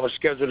 I was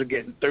scheduled to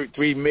get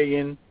 $3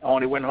 million. I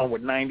only went home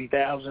with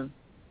 $90,000.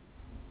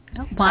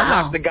 Oh, wow. I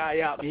knocked the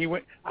guy out.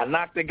 I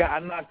knocked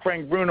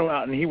Frank Bruno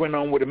out, and he went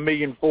home with $1.4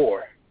 million.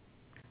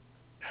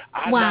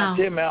 I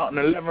knocked him out in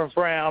the 11th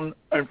round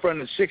in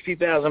front of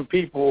 60,000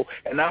 people,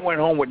 and I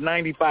went home with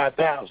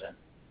 $95,000.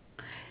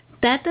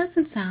 That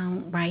doesn't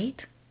sound right.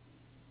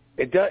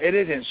 It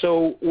isn't.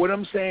 So what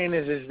I'm saying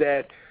is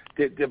that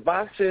the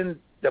boxing,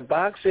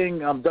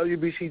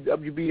 WBC,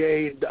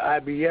 WBA, the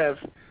IBF,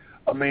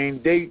 I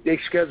mean, they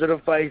schedule the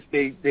fights.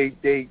 They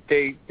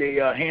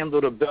handle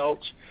the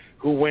belts.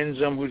 Who wins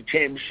them? Who's the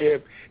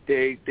championship?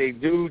 They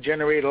do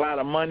generate a lot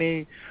of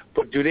money,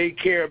 but do they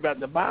care about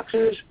the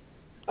boxers?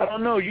 I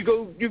don't know. You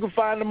can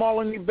find them all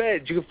in your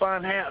beds. You can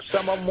find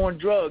some of them on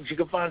drugs. You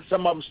can find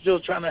some of them still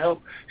trying to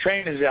help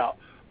trainers out.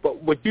 But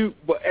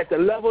at the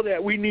level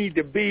that we need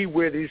to be,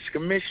 where these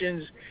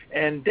commissions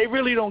and they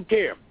really don't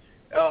care.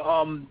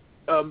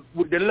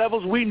 The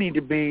levels we need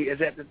to be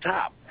is at the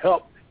top.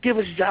 Give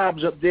us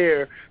jobs up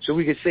there so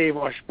we can save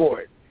our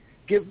sport.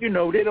 They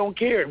don't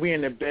care. We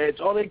in the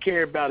beds. All they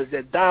care about is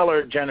that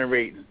dollar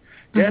generating.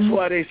 That's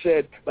why they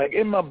said, like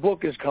in my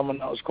book is coming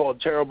out. It's called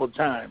Terrible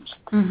Times,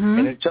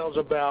 and it tells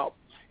about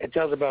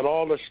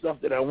all the stuff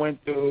that I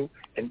went through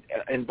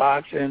in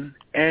boxing,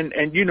 and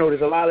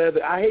there's a lot of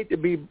other. I hate to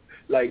be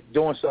like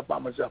doing stuff by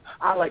myself.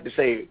 I like to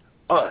say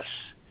us,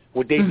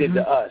 what they did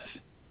to us.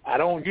 I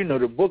don't.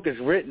 The book is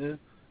written.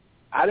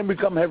 I didn't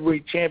become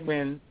heavyweight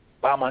champion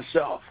by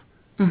myself.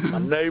 My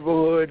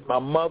neighborhood, my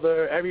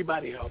mother,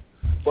 everybody helped.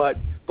 But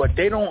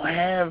they don't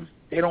have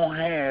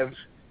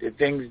the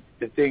things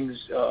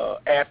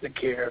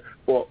aftercare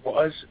for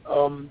us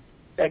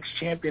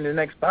ex-champion and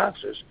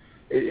ex-boxers.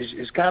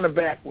 It's kind of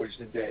backwards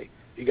today.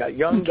 You got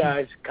young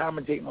guys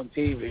commentating on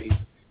TV,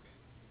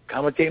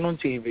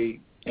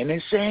 and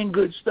they're saying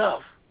good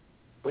stuff,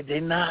 but they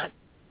don't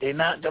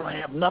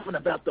have nothing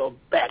about the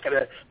back of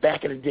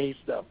the day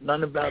stuff.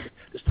 None about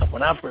the stuff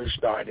when I first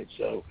started.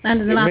 So and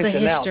they're about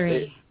missing the out.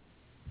 history.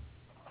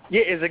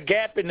 There's a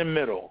gap in the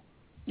middle.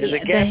 There's a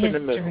gap in the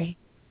middle.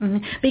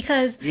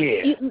 Because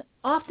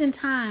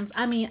oftentimes,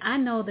 I mean, I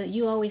know that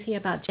you always hear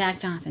about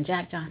Jack Johnson.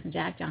 Yeah,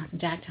 Jack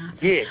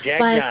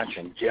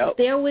Johnson. Yep.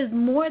 There was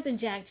more than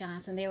Jack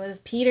Johnson. There was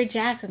Peter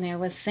Jackson. There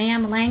was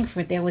Sam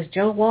Langford. There was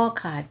Joe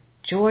Walcott,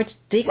 George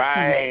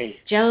Dixon,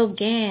 Joe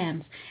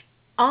Gans.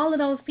 All of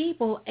those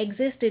people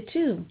existed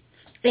too.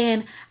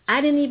 And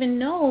I didn't even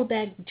know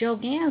that Joe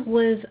Gans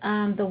was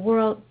the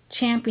world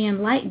champion.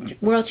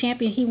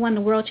 He won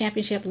the world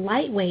championship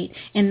lightweight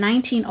in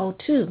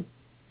 1902.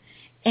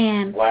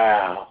 And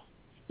wow.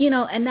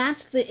 And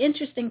that's the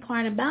interesting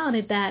part about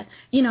it, that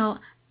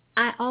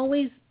I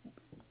always,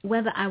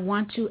 whether I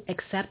want to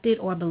accept it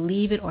or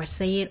believe it or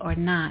say it or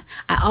not,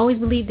 I always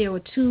believe there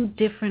were two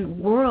different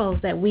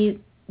worlds that we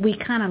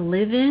kind of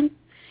live in.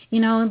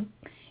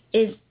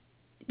 Is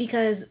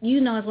because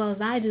as well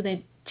as I do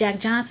that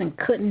Jack Johnson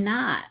could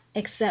not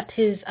accept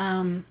his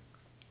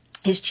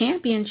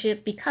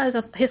championship because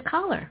of his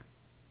color.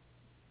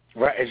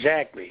 Right,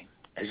 exactly.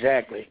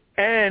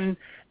 And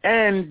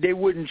they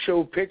wouldn't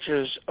show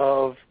pictures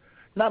of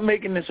not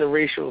making this a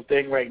racial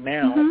thing right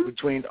now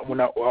between when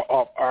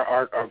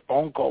our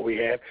phone call we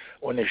had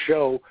on the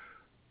show,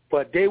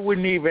 but they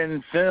wouldn't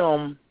even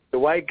film the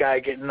white guy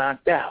getting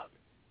knocked out.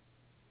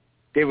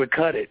 They would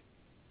cut it.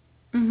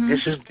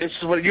 This is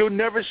what you'll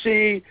never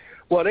see.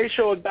 Well, they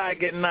show a guy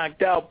getting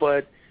knocked out,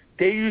 but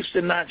they used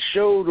to not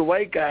show the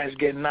white guys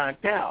getting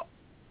knocked out.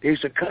 They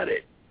used to cut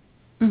it.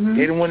 They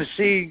didn't want to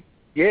see.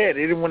 Yeah,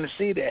 they didn't want to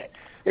see that.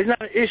 It's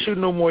not an issue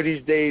no more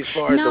these days as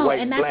far as the white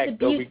and black.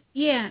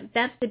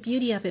 That's the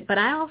beauty of it. But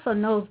I also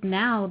know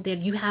now that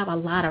you have a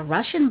lot of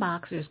Russian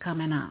boxers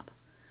coming up.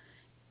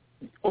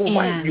 Oh,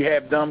 right. You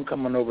have them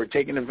coming over,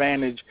 taking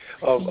advantage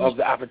of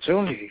the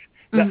opportunities.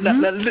 Now,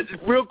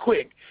 real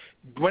quick,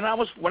 when I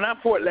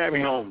fought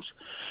Larry Holmes,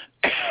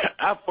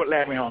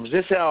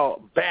 this is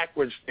how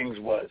backwards things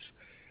was.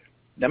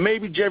 Now,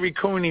 maybe Jerry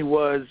Cooney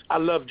I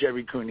love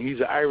Jerry Cooney. He's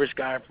an Irish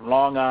guy from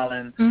Long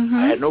Island.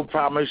 I had no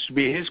problem. I used to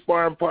be his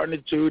sparring partner,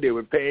 too. They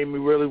were paying me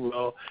really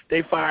well.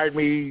 They fired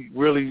me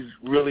really,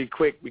 really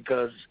quick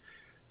because,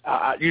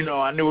 I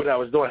knew what I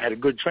was doing. I had a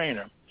good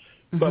trainer.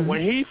 But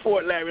when he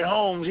fought Larry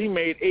Holmes, he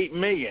made $8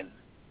 million.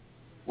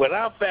 When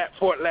I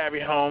fought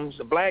Larry Holmes,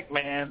 the black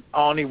man,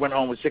 I only went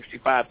home with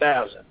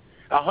 $65,000,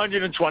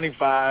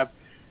 $125,000,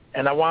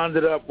 and I wound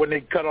up when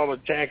they cut all the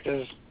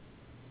taxes,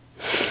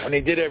 when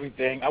they did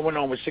everything, I went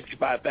home with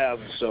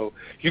 $65,000. So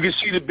you can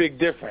see the big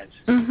difference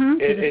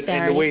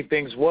in the way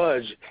things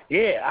was.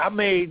 Yeah,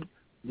 he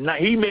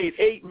made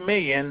 $8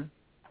 million,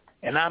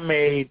 and I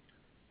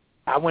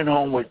went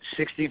home with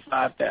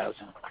 $65,000,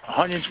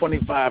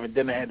 $125,000, and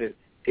then I had to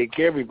take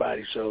care of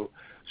everybody.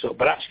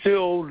 But I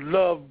still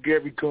love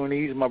Gary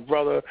Cooney. He's my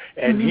brother,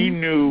 and he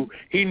knew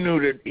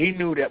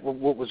that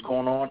what was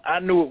going on. I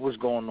knew what was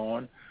going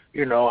on.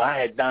 I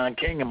had Don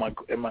King in my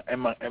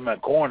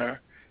corner.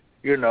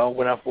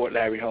 When I fought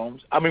Larry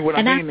Holmes. I mean,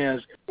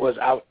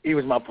 he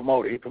was my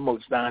promoter. He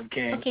promotes Don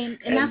King. Okay,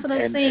 and that's what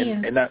I'm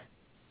saying.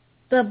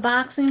 The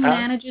boxing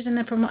managers and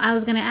I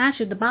was going to ask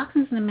you, the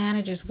boxers and the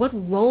managers, what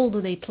role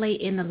do they play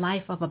in the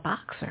life of a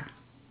boxer?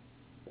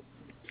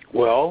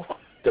 Well,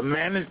 the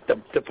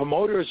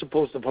promoter is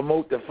supposed to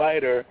promote the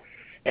fighter,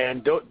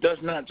 and does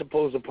not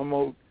supposed to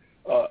promote.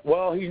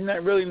 He's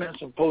not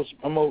supposed to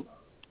promote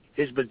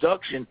his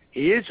production.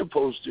 He is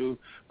supposed to,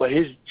 but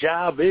his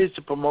job is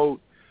to promote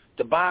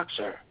the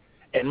boxer.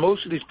 And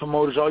most of these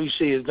promoters, all you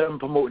see is them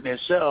promoting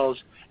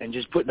themselves and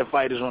just putting the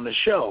fighters on the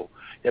show.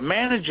 The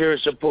manager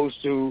is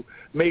supposed to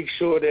make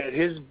sure that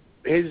his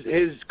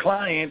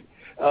client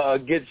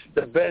gets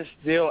the best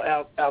deal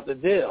out the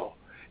deal.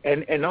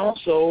 And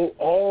also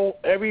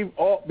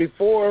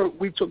before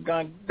we took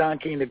Don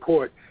King to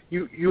court,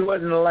 you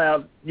wasn't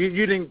allowed.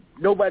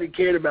 Nobody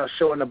cared about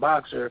showing the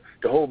boxer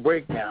the whole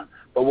breakdown.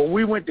 But when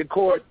we went to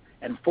court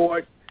and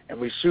fought and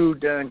we sued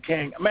Don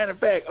King, matter of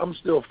fact, I'm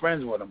still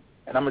friends with him,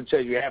 and I'm gonna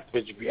tell you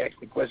afterwards if you ask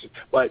me questions.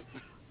 But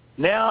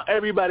now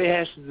everybody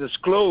has to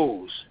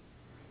disclose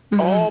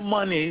all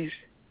monies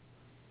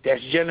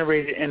that's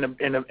generated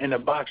in a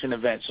boxing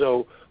event.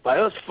 So by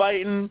us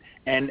fighting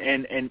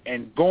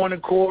and going to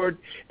court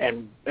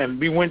and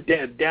we went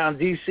down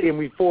D.C. and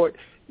we fought,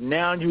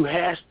 now you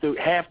have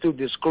to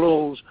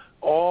disclose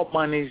all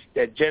monies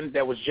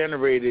that was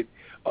generated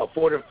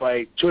for the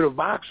fight to the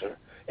boxer,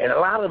 and a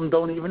lot of them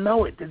don't even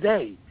know it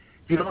today.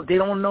 They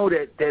don't know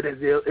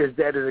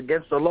that is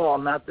against the law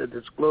not to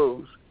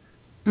disclose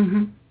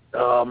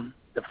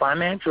the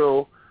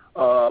financial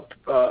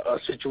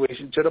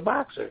situation to the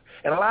boxer,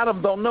 and a lot of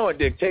them don't know it.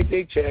 They take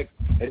their check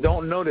and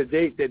don't know that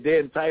they're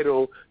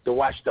entitled to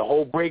watch the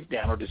whole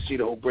breakdown or to see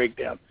the whole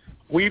breakdown.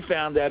 We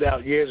found that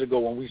out years ago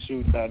when we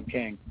sued Don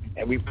King,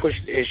 and we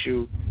pushed the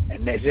issue,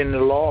 and that's in the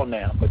law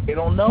now, but they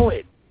don't know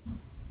it.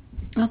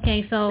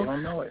 Okay, so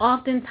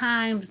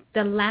oftentimes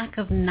the lack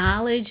of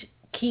knowledge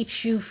keeps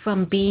you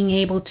from being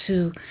able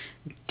to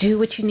do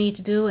what you need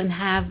to do and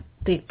have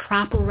the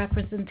proper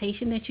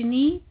representation that you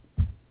need?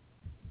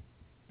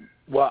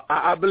 Well,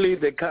 I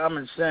believe that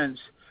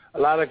a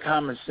lot of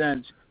common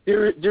sense.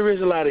 There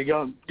is a lot of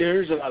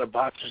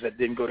boxers that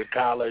didn't go to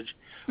college,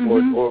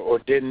 or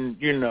didn't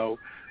go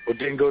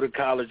to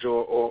college,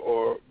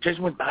 or just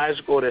went to high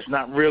school. That's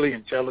not really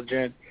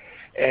intelligent,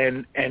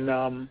 and they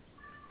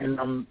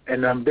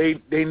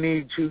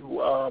need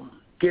to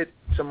get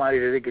somebody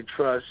that they could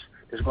trust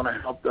that's going to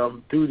help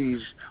them through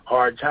these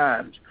hard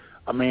times.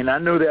 I mean, I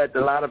know that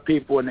a lot of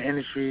people in the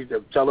industry,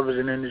 the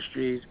television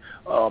industries,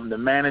 the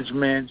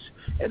managements,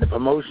 and the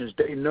promotions,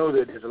 they know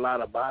that there's a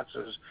lot of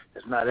boxers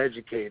that's not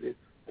educated,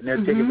 and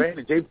they'll take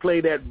advantage. They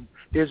play that.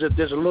 There's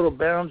a little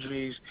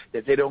boundaries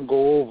that they don't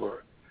go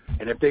over,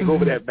 and if they go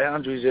over that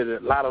boundaries,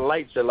 there's a lot of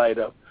lights that light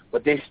up,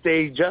 but they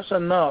stay just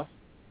enough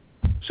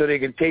so they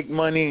can take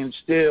money and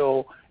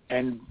steal,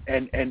 and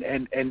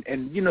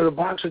the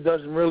boxer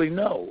doesn't really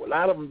know. A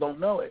lot of them don't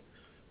know it.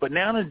 But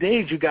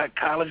nowadays, you got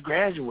college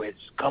graduates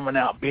coming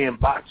out being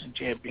boxing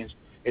champions,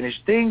 and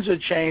things are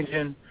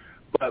changing.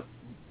 But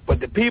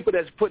the people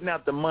that's putting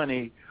out the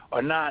money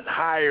are not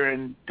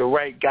hiring the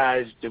right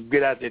guys to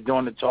get out there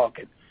doing the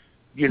talking.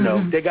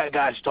 They got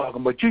guys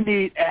talking, but you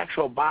need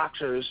actual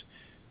boxers.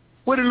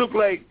 What it look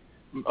like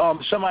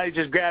somebody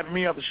just grabbing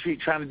me off the street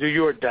trying to do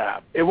your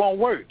job. It won't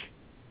work.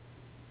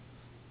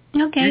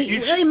 Okay,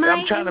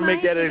 I'm trying to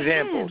make that an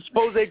example.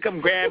 Suppose they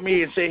come grab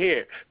me and say,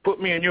 here, put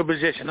me in your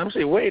position. I'm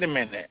saying, wait a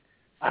minute.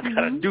 I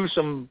got to do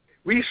some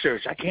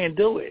research. I can't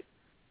do it.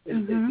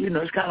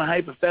 It's kind of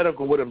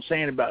hypothetical what I'm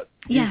saying about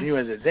using you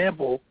as an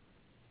example.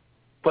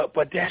 But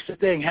that's the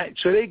thing.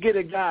 So they get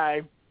a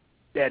guy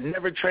that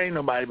never trained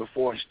nobody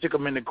before and stick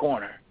him in the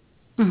corner.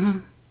 Mm-hmm.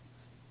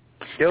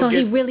 They'll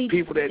get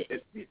people that...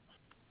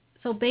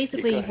 So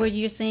basically what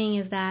you're saying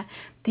is that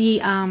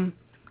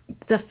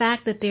the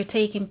fact that they're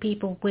taking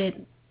people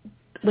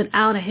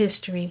without a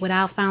history,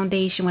 without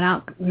foundation,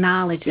 without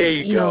knowledge,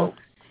 you know,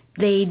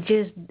 they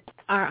just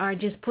are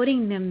just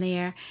putting them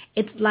there.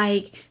 It's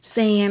like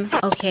saying,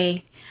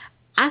 okay,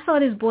 I saw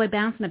this boy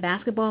bouncing a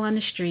basketball on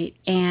the street,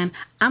 and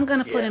I'm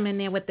going to put him in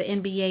there with the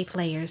NBA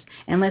players,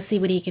 and let's see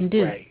what he can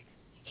do. Right.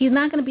 He's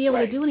not going to be able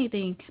to do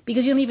anything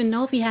because you don't even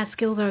know if he has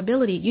skills or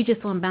ability. You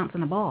just saw him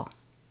bouncing the ball.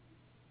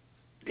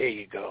 There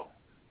you go.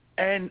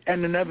 And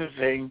another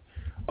thing,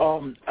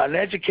 an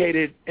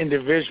educated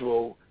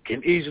individual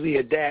can easily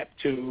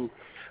adapt to,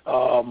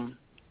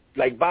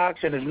 like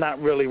boxing is not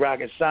really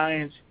rocket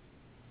science,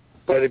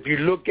 but if you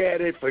look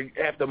at it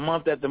after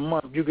month,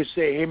 you could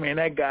say, hey, man,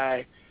 that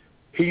guy,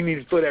 he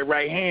needs to put that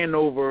right hand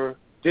over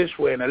this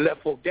way and the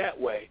left hook that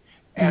way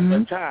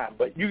after time.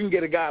 But you can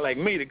get a guy like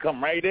me to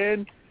come right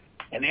in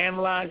and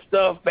analyze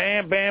stuff,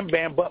 bam, bam,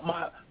 bam. But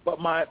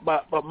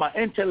my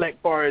intellect,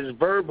 as far as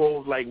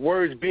verbal, like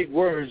words, big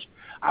words,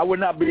 I would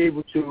not be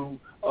able to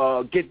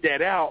get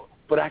that out.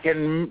 But I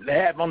can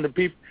have on the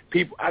people.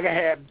 I can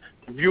have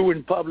the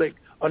viewing public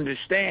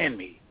understand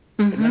me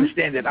and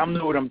understand that I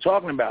know what I'm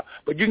talking about.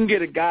 But you can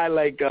get a guy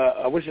like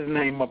what's his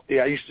name up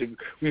there? We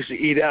used to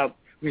eat out.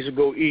 We used to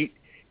go eat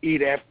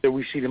after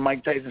we see the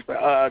Mike Tyson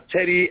fight.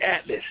 Teddy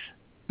Atlas.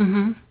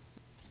 Mm-hmm.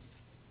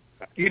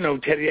 You know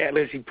Teddy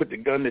Atlas. He put the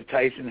gun to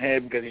Tyson's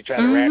head because he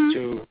tried to rap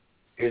to.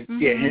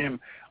 Him.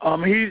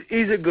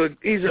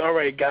 He's an all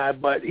right guy,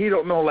 but he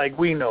don't know like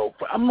we know.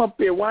 But I'm up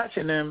there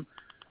watching him,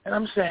 and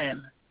I'm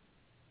saying,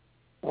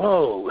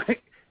 whoa,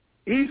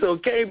 he's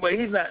okay, but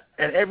he's not.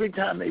 And every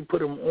time they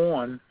put him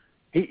on,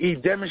 he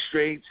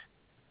demonstrates,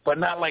 but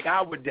not like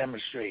I would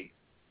demonstrate.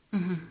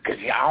 Because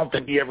I don't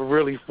think he ever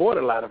really fought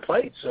a lot of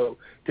fights. So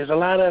there's a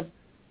lot of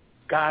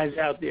guys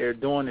out there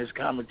doing this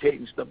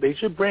commentating stuff. They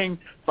should bring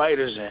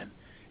fighters in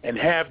and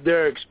have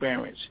their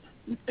experience.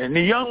 And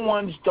the young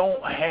ones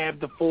don't have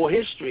the full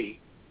history.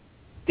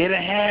 They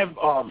didn't have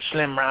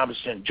Slim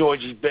Robinson,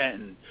 Georgie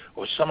Benton,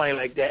 or somebody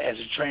like that as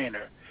a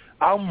trainer.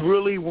 I'm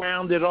really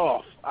rounded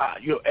off.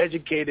 You're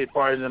educated as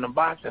far as in the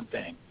boxing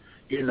thing,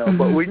 you know.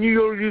 But when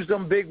you use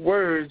them big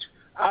words,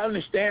 I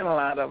understand a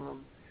lot of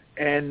them.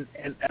 And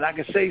I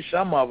can say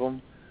some of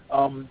them,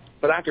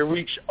 but I can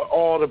reach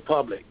all the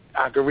public.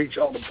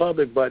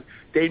 But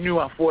they knew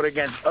I fought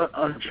against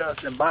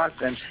unjust in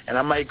boxing, and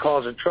I might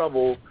cause a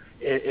trouble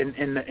in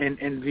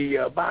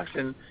the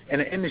boxing in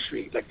the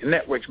industry. Like the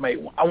networks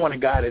I want a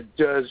guy that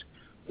does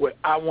what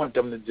I want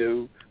them to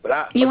do,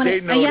 but they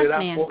know that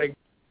I'm fought.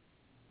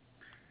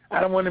 I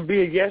don't want to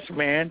be a yes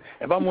man.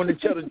 If I want to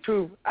tell the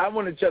truth, I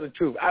want to tell the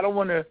truth. I don't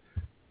want to.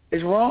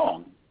 It's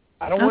wrong.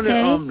 I don't want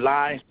to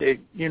lie and say,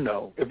 you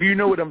know, if you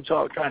know what I'm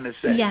trying to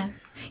say.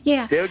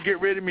 Yeah. They'll get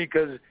rid of me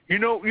because, I'm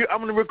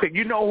going to real quick.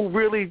 You know who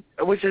really,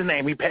 what's his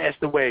name? He passed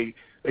away.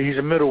 He's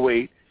a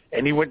middleweight,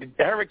 and he went to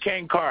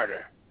Hurricane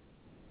Carter.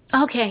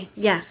 Okay,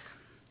 yes.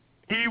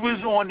 He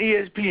was on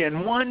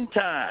ESPN one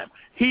time.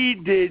 He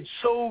did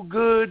so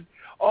good.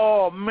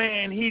 Oh,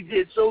 man, he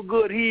did so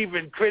good. He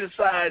even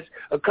criticized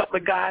a couple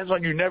of guys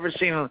on You Never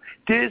Seen Him.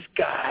 This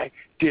guy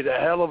did a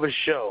hell of a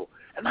show.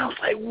 And I was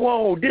like,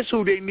 whoa, this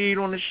who they need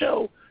on the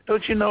show.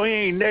 Don't you know, they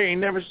ain't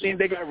never seen,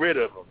 they got rid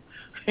of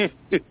him.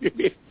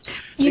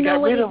 You know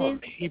what it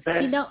is?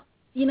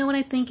 You know what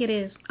I think it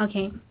is?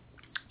 Okay.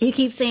 You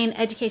keep saying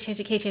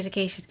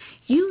education.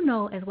 You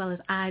know as well as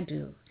I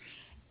do,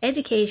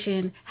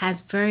 education has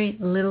very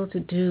little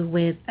to do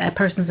with a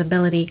person's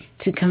ability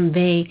to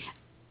convey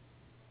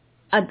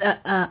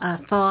a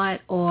thought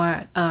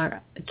or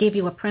give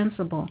you a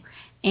principle.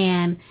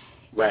 And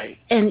right.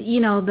 And,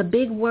 the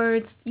big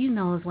words, you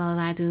know as well as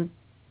I do,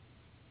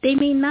 they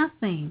mean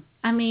nothing.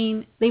 I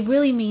mean, they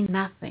really mean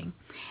nothing.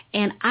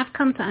 And I've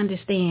come to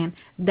understand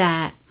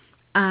that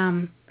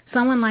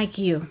someone like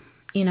you,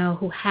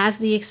 who has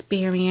the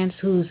experience,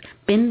 who's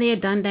been there,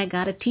 done that,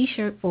 got a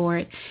T-shirt for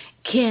it,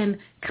 can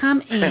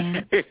come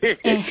in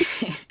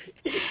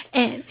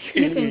and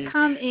you can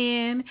come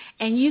in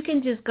and you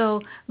can just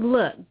go,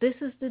 look, this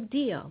is the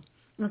deal.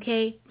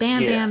 Okay,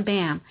 bam, bam,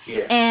 bam,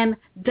 and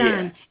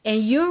done. Yeah.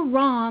 And you're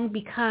wrong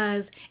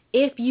because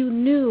if you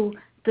knew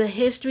the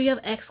history of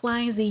X, Y,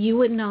 and Z, you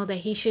would know that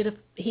he should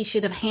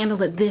have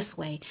handled it this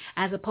way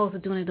as opposed to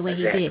doing it the way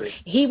he did.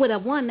 He would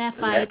have won that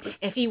fight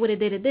if he would have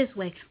did it this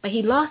way, but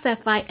he lost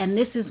that fight, and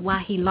this is why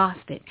he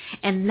lost it.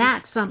 And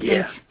that's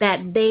something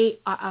that they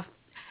are.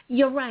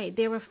 You're right.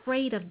 They're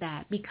afraid of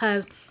that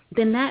because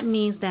then that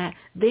means that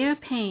they're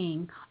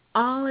paying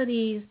all of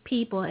these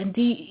people, and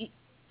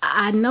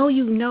I know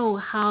you know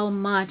how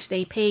much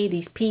they pay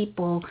these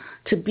people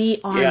to be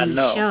on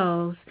these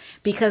shows,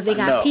 because they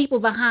got people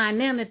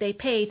behind them that they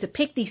pay to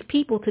pick these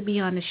people to be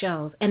on the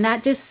shows. And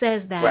that just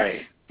says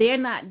that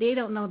they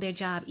don't know their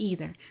job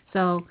either.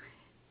 So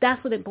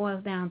that's what it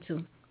boils down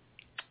to.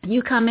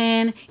 You come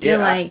in, you're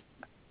like,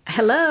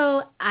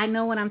 hello, I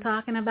know what I'm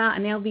talking about,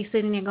 and they'll be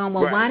sitting there going,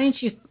 well, why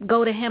didn't you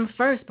go to him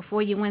first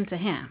before you went to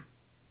him?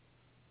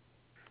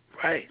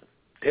 Right.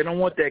 They don't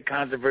want that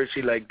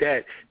controversy like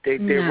that.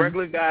 They're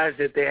regular guys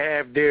that they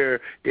have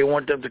there. They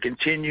want them to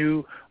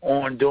continue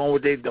on doing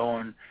what they're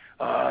doing.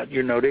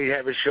 They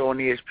have a show on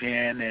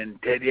ESPN, and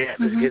Teddy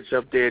Atlas gets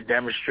up there,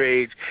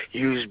 demonstrates,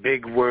 uses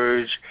big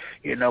words,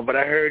 But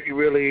I heard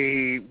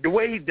the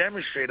way he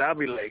demonstrated, I'll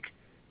be like,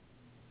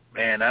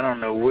 man, I don't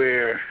know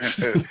where.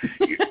 For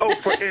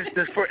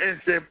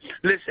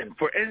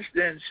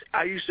instance,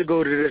 I used to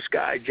go to this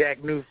guy,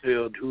 Jack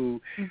Newfield,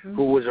 who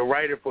was a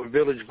writer for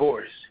Village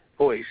Voice.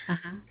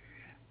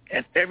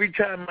 And every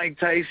time Mike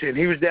Tyson,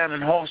 he was down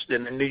in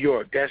Halston in New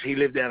York. He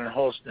lived down in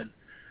Halston.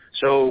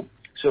 So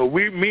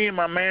me and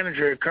my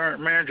manager, current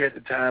manager at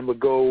the time, would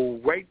go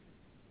right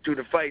to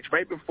the fights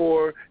right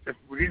before the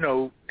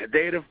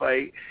day of the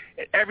fight.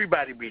 And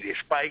everybody be there.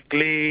 Spike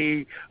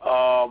Lee, a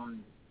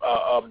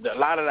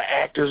lot of the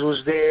actors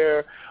was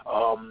there.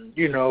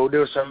 There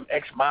was some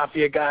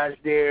ex-mafia guys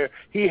there.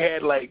 He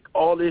had like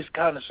all this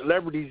kind of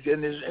celebrities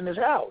in his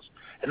house.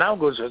 And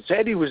so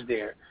Teddy was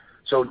there.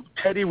 So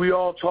Teddy, we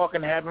all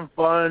talking, having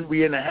fun.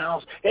 We in the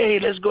house.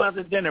 Hey, let's go out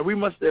to dinner. We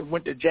must have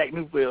went to Jack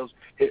Newfield's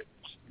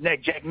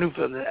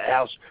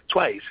house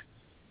twice,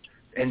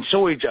 and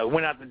saw each other.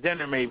 Went out to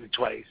dinner maybe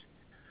twice.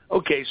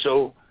 Okay,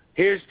 so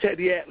here's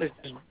Teddy Atlas,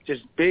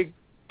 just big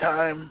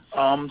time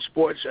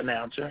sports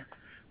announcer.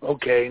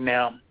 Okay,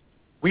 now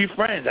we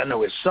friends. I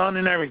know his son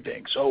and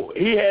everything. So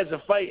he has a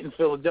fight in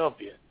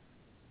Philadelphia.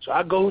 So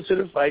I go to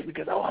the fight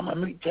because I'm gonna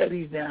meet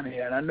Teddy's down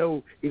here, and I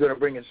know he's gonna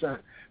bring his son.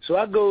 So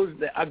I go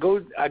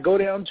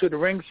down to the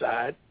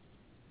ringside,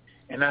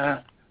 and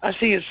I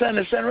see his son.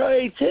 His son,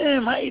 hey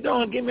Tim, how you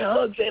doing? Give me a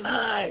hug, saying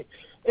hi.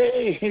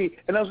 Hey,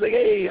 and I was like,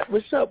 hey,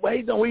 what's up? How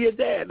you doing? Where your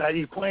dad? And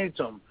he's pointing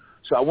to him.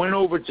 So I went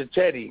over to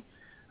Teddy.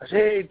 I said,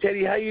 hey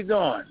Teddy, how you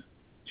doing?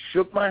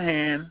 Shook my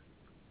hand,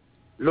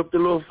 looked a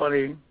little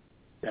funny,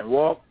 then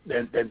walked,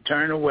 then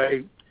turned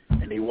away,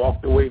 and he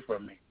walked away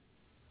from me.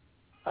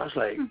 I was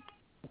like,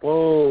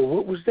 whoa,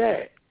 what was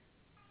that?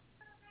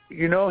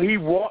 He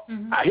walked.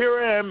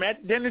 Here I am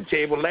at the dinner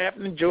table,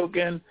 laughing and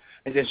joking.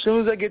 And then as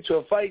soon as I get to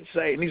a fight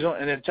site, and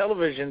and the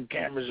television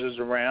cameras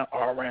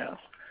are around,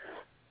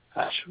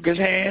 I shook his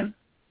hand.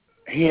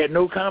 He had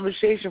no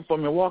conversation for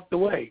me and walked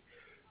away.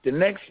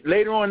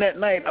 Later on that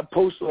night, I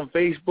posted on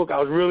Facebook. I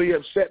was really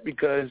upset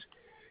because,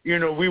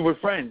 we were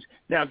friends.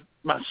 Now,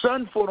 my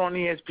son fought on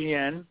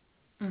ESPN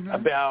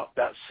about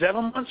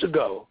 7 months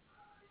ago,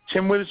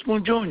 Tim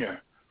Witherspoon Jr.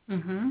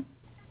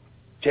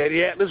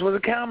 Teddy Atlas was a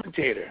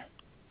commentator.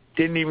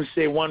 Didn't even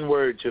say one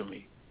word to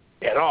me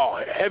at all.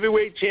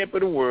 Heavyweight champ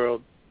of the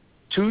world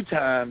 2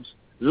 times.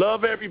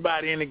 Love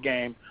everybody in the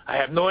game. I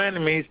have no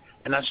enemies.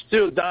 And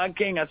Don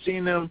King, I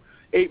seen him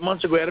 8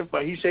 months ago at a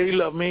fight. He said he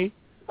loved me.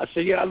 I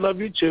said, yeah, I love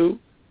you too.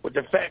 But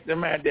the fact of the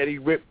matter that he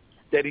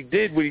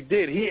did what he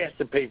did, he has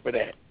to pay for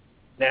that.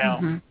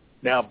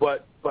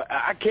 But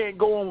I can't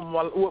go on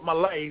with my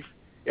life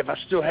if I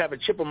still have a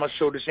chip on my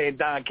shoulder saying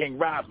Don King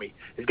robbed me.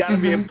 There's got to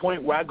be a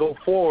point where I go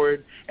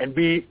forward and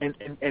be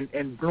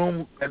and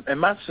bloom and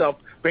myself,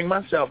 bring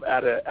myself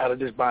out of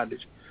this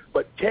bondage.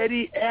 But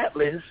Teddy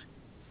Atlas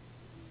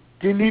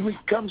didn't even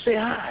come say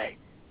hi.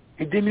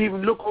 He didn't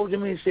even look over to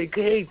me and say,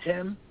 hey,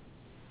 Tim.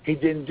 He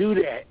didn't do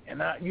that.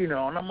 And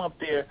and I'm up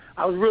there.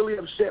 I was really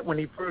upset when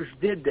he first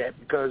did that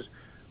because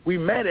we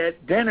met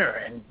at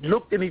dinner and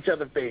looked in each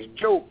other's face,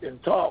 joked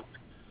and talked,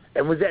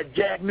 and was at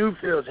Jack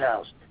Newfield's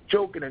house,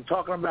 joking and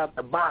talking about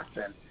the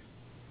boxing,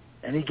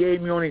 and he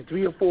gave me only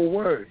 3 or 4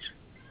 words.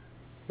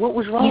 What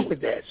was wrong with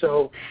that?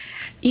 So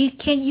you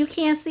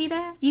can't see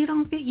that? You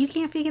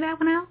can't figure that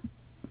one out?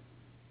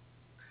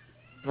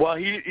 Well,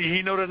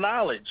 he know the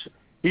knowledge.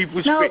 He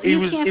was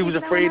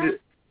afraid of.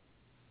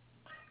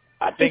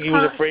 I think he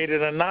was afraid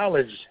of the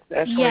knowledge.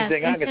 That's the only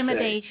thing I can say.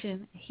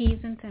 Intimidation. He's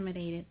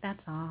intimidated. That's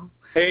all.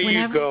 There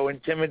you go,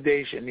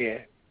 intimidation. Yeah.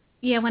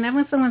 Yeah,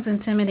 whenever someone's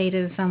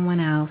intimidated someone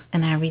else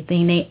and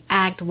everything, they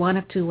act one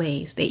of 2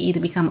 ways. They either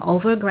become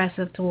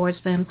over-aggressive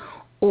towards them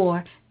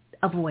or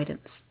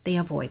avoidance. They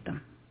avoid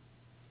them.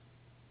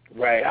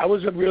 Right. I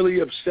was really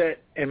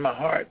upset in my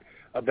heart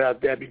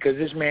about that because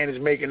this man is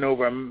making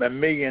over $1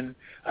 million.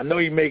 I know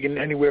he's making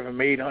anywhere from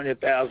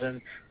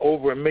 $800,000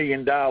 over $1 million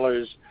in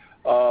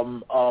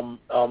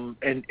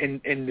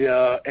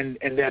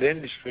that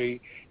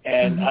industry.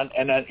 And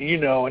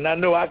I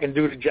know I can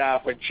do the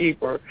job for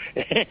cheaper.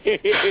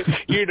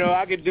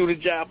 I can do the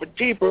job for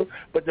cheaper.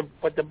 But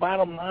the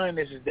bottom line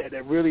is that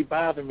it really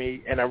bothered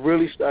me, and I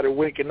really started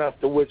waking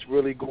up to what's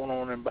really going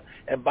on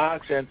in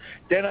boxing.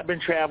 Then I've been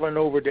traveling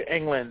over to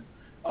England.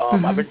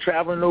 I've been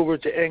traveling over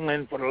to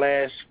England for the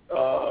last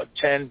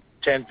 10,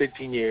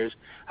 15 years.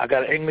 I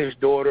got an English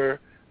daughter.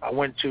 I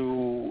went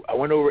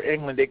over to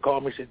England. They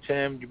called me and said,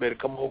 Tim, you better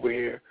come over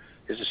here.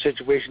 There's a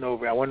situation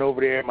over here. I went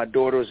over there. My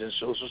daughter was in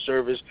social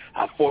service.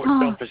 I fought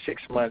them for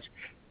 6 months.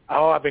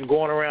 I've been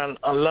going around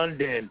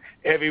London,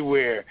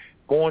 everywhere,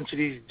 going to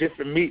these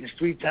different meetings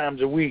 3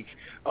 times a week,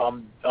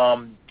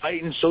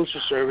 fighting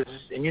social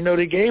services, and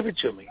they gave it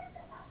to me.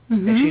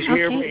 Mm-hmm. And she's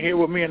here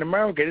with me in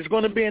America. It's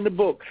going to be in the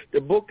book.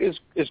 The book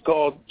is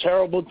called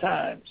Terrible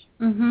Times,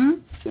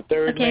 The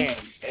Third Man,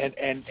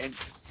 and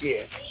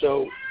yeah.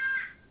 So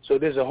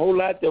there's a whole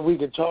lot that we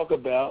could talk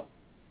about.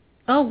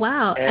 Oh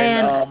wow!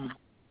 And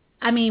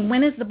I mean,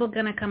 when is the book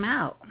going to come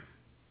out?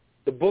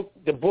 The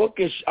book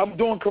is. I'm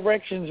doing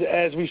corrections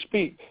as we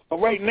speak.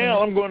 But right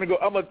now, I'm going to go.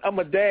 I'm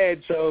a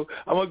dad, so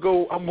I'm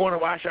going to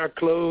wash our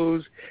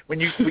clothes. When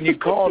you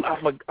called,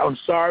 I'm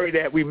sorry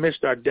that we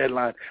missed our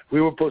deadline.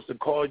 We were supposed to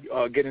call,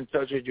 get in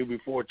touch with you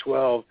before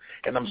 12,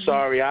 and I'm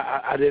sorry.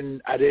 I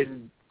didn't.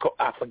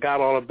 I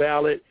forgot all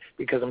about it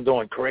because I'm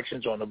doing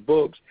corrections on the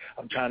books.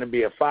 I'm trying to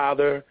be a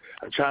father.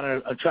 I'm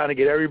trying to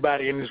get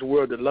everybody in this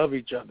world to love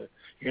each other.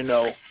 And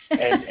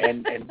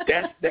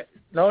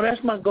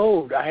that's my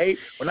goal.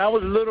 When I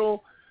was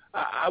little,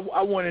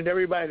 I wanted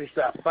everybody to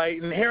stop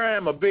fighting. Here I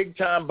am, a big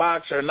time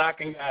boxer,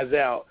 knocking guys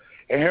out,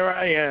 and here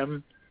I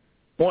am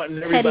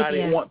wanting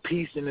everybody to want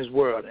peace in this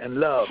world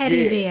and love.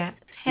 Teddy bear.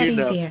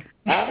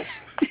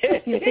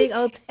 You big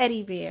old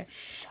teddy bear.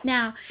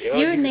 Now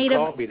you're native.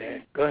 Call me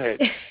that. Go ahead.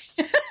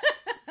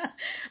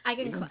 I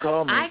can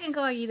call me. I can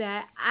call you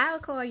that. I'll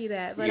call you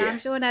that, but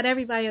I'm sure not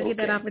everybody will get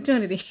that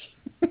opportunity.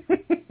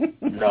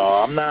 No,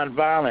 I'm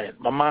nonviolent.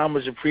 My mom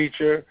was a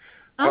preacher.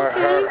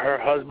 Her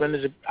husband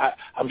is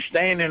I'm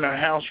staying in her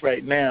house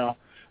right now.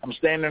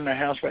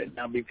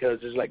 Because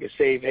it's like a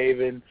safe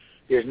haven.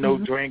 There's no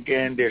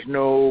drinking. There's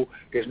no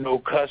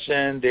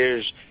cussing.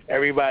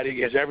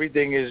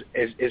 Everything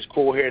is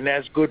cool here, and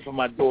that's good for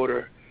my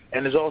daughter,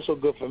 and it's also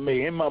good for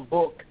me. In my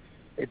book,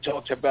 it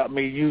talks about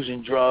me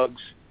using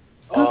drugs,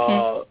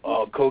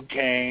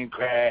 cocaine,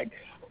 crack,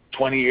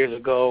 20 years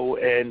ago,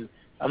 and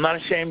I'm not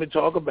ashamed to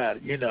talk about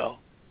it,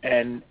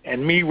 And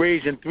me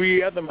raising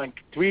three,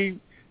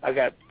 I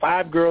got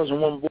 5 girls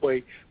and 1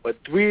 boy, but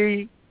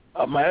 3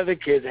 of my other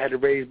kids I had to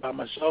raise by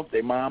myself.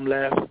 Their mom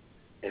left,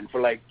 and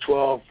for like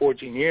 12,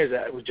 14 years,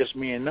 it was just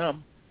me and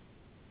them.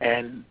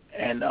 And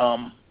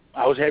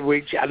I was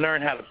heavyweight. I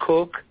learned how to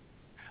cook.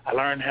 I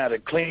learned how to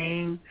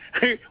clean.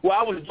 Well,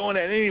 I was doing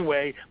that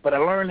anyway, but I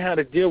learned how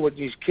to deal with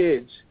these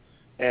kids.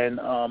 And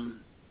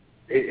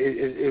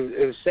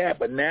it was sad,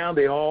 but now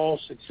they're all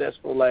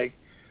successful,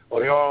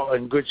 they're all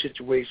in good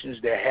situations.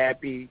 They're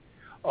happy.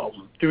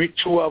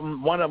 2 of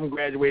them, one of them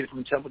graduated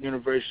from Temple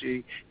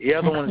University. The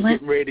other one's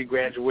getting ready to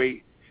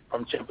graduate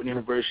from Temple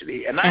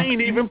University. And I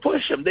ain't even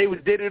push them. They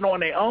did it on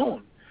their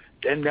own.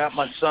 Then got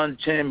my son,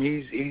 Tim.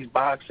 He's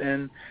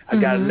boxing. I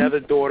got another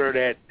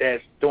daughter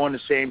that's doing the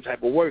same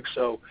type of work.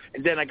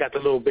 And then I got the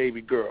little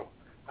baby girl.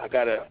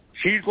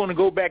 She's going to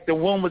go back to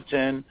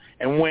Wilmington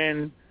and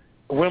win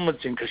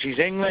Wimbledon because she's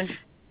English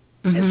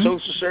and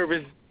social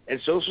service. And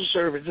social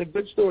service is a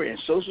good story. And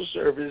social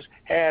service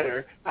had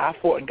her. I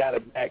fought and got her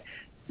back.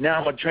 Now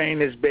I'm going to train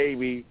this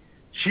baby.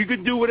 She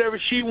could do whatever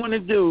she want to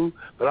do,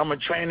 but I'm going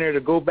to train her to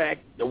go back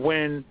to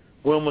win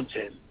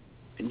Wimbledon.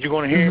 And you're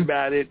going to hear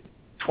about it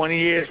 20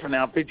 years from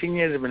now, 15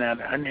 years from now.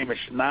 Her name is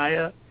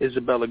Shania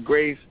Isabella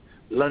Grace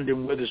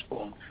London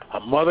Witherspoon. Her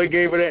mother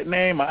gave her that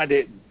name. I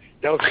didn't.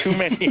 That was too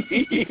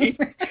many.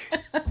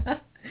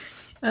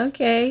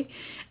 Okay.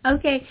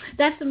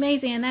 That's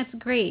amazing, and that's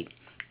great.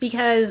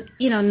 Because,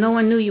 no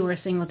one knew you were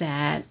a single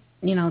dad,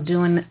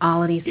 doing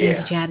all of these things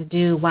that you had to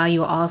do while you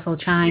were also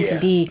trying to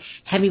be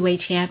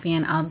heavyweight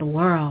champion of the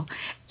world.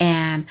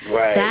 And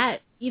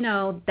that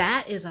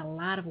is a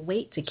lot of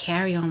weight to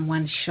carry on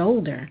one's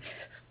shoulder.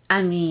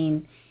 I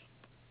mean,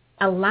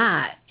 a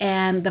lot.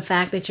 And the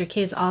fact that your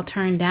kids all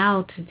turned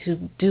out to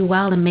do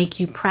well and make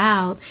you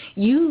proud,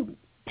 you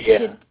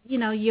should,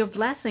 your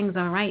blessings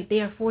are right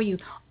there for you.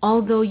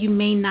 Although you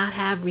may not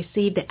have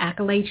received the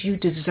accolades you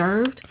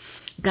deserved,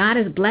 God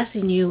is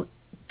blessing you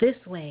this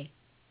way,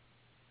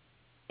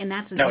 and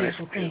that's a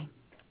beautiful thing.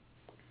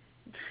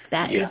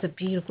 That is a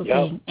beautiful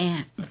thing.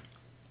 And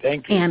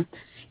thank you. And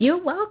you're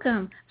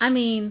welcome. I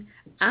mean,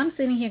 I'm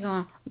sitting here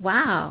going,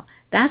 wow,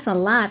 that's a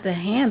lot to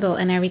handle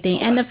and everything.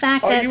 And the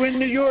fact that... Are you in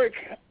New York?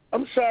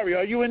 I'm sorry,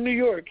 are you in New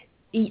York?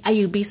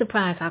 You'd be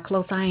surprised how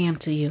close I am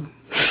to you.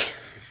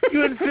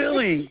 You're in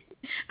Philly.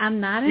 I'm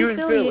not in Philly. You're in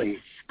Philly.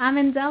 I'm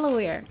in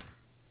Delaware.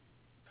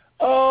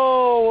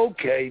 Oh,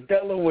 okay,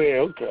 Delaware.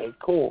 Okay,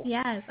 cool.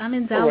 Yes, I'm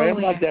in Delaware.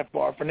 I'm not that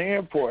far from the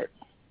airport.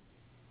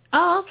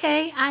 Oh,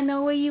 okay. I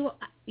know where you.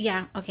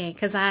 Yeah, okay,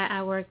 because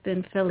I worked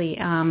in Philly,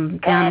 down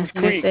in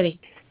Center City.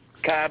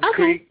 Cobbs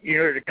Creek. You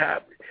heard of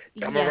Cobbs?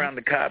 I'm around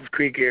the Cobbs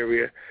Creek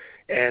area,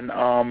 and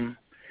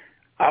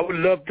I would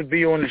love to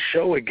be on the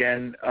show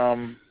again.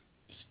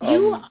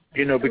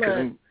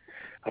 Because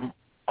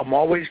I'm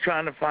always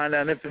trying to find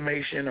out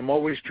information. I'm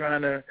always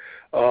trying to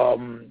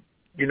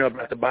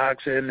about the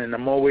boxing, and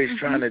I'm always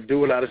trying to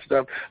do a lot of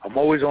stuff. I'm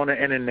always on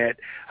the internet.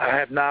 I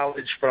have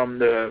knowledge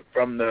from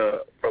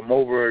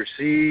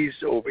overseas,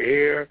 over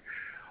here.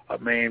 I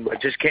mean, we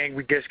just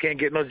can't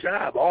get no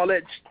job. All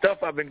that stuff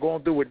I've been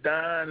going through with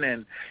Don,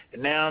 and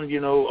now,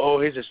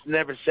 here's a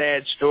never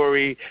sad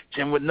story.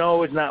 Jim would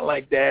know it's not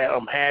like that.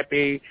 I'm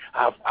happy.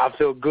 I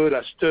feel good.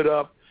 I stood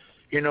up.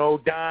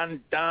 Don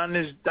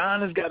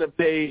has got to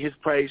pay his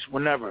price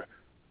whenever.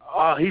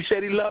 He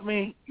said he loved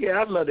me. Yeah,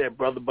 I love that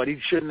brother, but he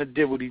shouldn't have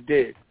did what he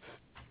did.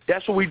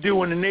 That's what we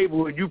do in the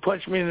neighborhood. You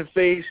punch me in the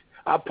face,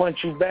 I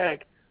punch you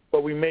back,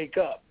 but we make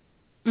up.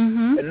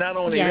 Mm-hmm. And not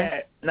only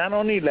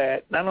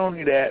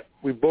that,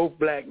 we both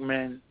black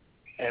men,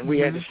 and we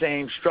had the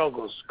same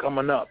struggles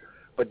coming up.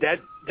 But that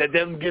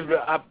doesn't give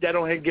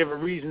a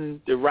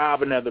reason to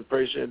rob another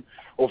person,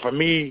 or for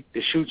me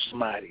to shoot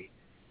somebody,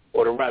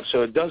 or to rob.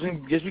 So it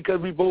doesn't, just because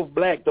we both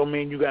black don't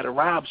mean you got to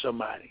rob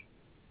somebody.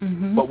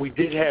 Mm-hmm. But we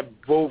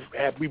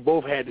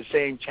both had the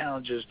same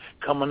challenges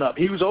coming up.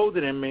 He was older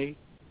than me,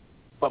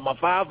 but my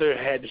father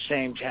had the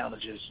same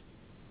challenges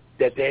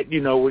that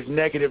was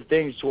negative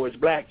things towards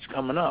blacks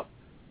coming up.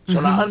 So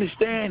I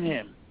understand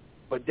him,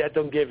 but that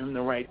don't give him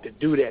the right to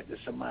do that to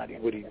somebody,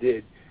 what he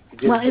did. He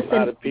did to a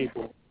lot of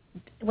people.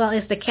 Well,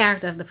 it's the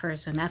character of the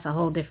person. That's a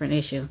whole different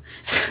issue.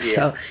 Yeah.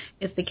 So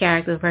it's the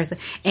character of the person.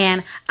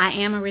 And I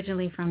am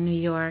originally from New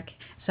York,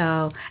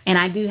 and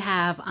I do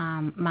have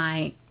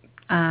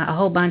a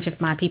whole bunch of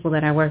my people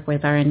that I work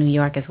with are in New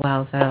York as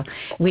well. So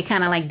we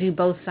kind of do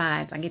both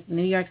sides. I get the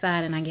New York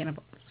side and I get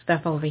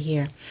stuff over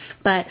here.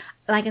 But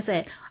like I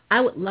said, I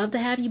would love to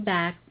have you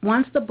back.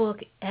 Once the book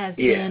has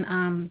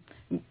been,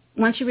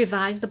 once you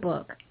revise the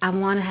book, I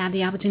want to have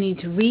the opportunity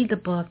to read the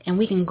book, and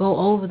we can go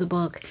over the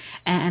book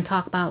and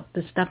talk about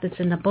the stuff that's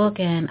in the book.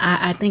 And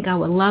I think I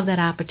would love that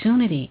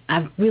opportunity.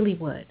 I really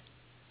would.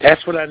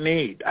 That's what I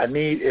need.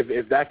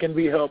 If that can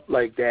be helped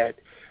like that.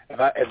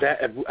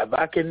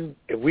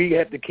 If we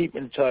have to keep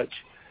in touch,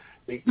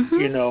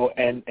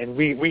 and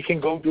we can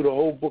go through the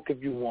whole book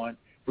if you want.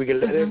 We can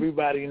let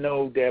everybody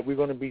know that we're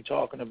going to be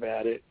talking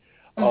about it,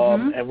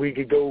 and we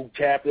could go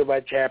chapter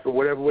by chapter,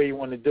 whatever way you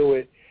want to do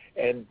it,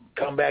 and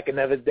come back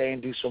another day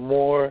and do some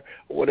more,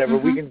 or whatever.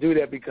 We can do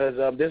that because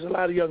there's a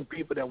lot of young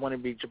people that want to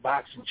be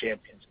boxing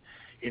champions,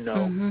 and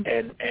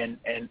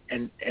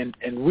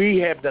we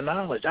have the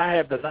knowledge. I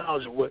have the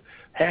knowledge of what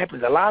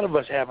happens. A lot of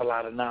us have a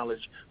lot of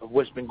knowledge of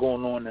what's been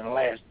going on in the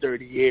last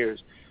 30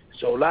 years.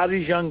 So a lot of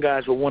these young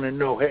guys will want to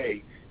know,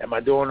 hey, am I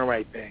doing the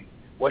right thing?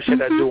 What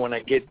should I do when I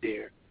get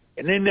there?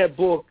 And in that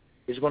book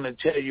is going to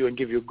tell you and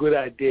give you a good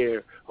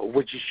idea of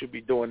what you should be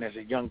doing as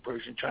a young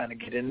person trying to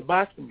get in the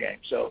boxing game.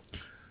 So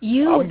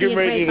you would be a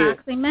great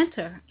boxing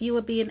mentor. You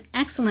would be an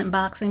excellent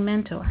boxing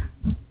mentor.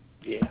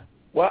 Yeah.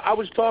 Well, I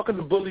was talking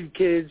to bullied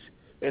kids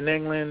in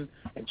England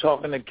and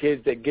talking to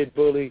kids that get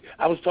bullied.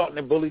 I was talking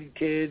to bullied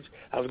kids.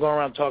 I was going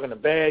around talking to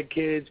bad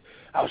kids.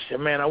 I was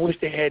saying, man, I wish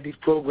they had these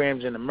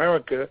programs in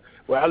America.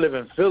 Where I live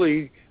in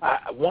Philly,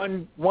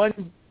 I'm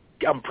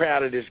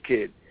proud of this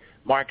kid,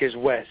 Marcus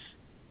West,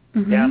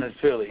 down in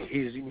Philly.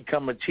 He's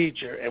become a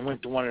teacher and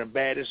went to one of the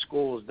baddest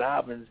schools,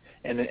 Dobbins,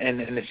 in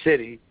the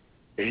city.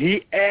 And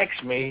he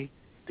asked me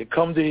to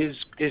come to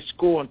his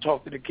school and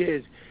talk to the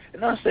kids.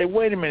 And I said,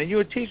 wait a minute, you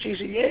a teacher? He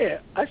said, yeah.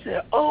 I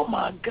said, oh,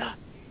 my God.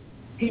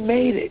 He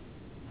made it.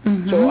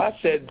 So I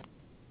said,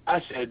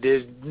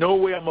 there's no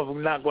way I'm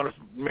gonna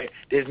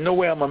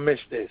miss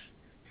this.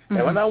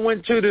 And when I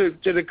went to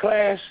the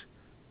class,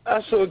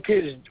 I saw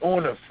kids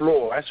on the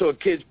floor. I saw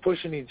kids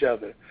pushing each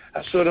other.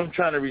 I saw them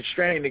trying to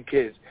restrain the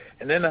kids.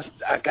 And then I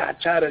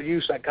got tired of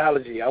use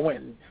psychology. I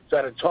went and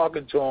started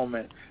talking to them,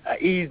 and I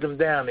eased them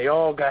down. They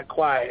all got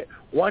quiet.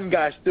 One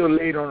guy still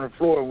laid on the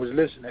floor and was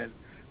listening,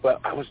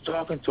 but I was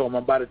talking to him.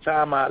 And by the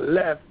time I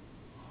left,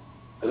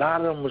 a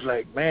lot of them was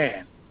like,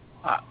 man,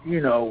 I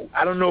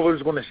don't know if it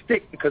was going to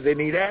stick because they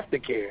need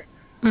aftercare.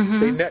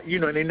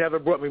 They never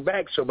brought me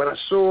back. But I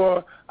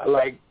saw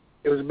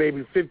it was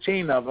maybe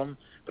 15 of them,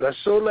 but I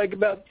saw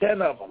about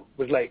 10 of them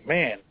was like,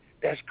 man,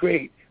 that's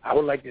great. I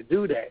would like to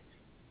do that.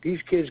 These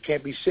kids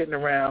can't be sitting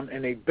around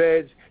in their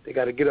beds. They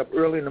got to get up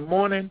early in the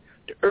morning.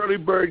 The early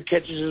bird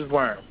catches his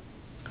worm.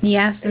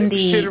 Yes, and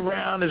indeed. If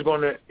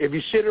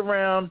you sit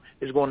around,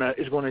 it's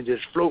gonna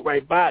just float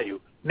right by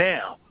you.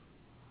 Now,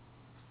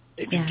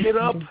 if you get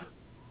up,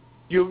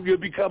 you'll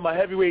become a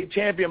heavyweight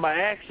champion by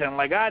accident,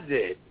 like I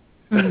did.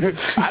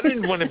 I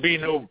didn't want to be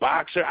no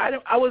boxer.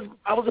 I was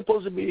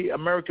supposed to be an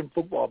American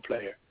football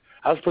player.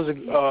 I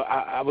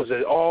was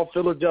an all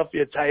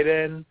Philadelphia tight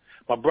end.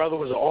 My brother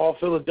was an all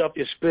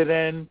Philadelphia split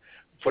end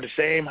for the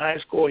same high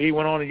school. He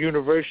went on to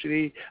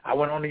university. I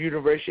went on to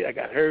university. I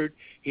got hurt.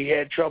 He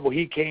had trouble.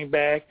 He came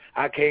back.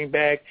 I came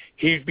back.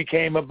 He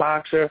became a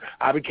boxer.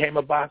 I became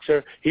a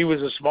boxer. He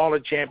was a smaller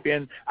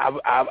champion. I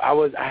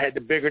had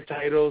the bigger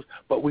titles,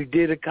 but we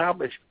did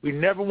accomplish. We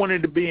never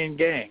wanted to be in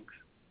gangs.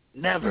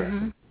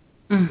 Never.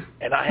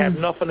 And I have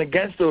nothing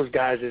against those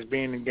guys as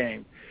being in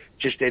gangs.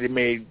 Just that they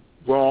made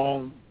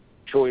wrong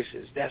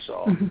choices. That's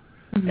all.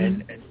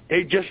 And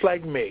they just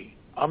like me.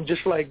 I'm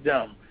just like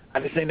them. I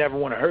just ain't never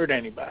want to hurt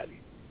anybody.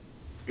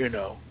 you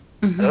know.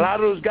 Mm-hmm. A lot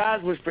of those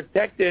guys was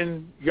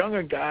protecting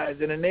younger guys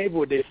in the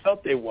neighborhood. They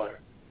felt they were.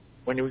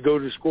 When we go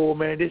to school,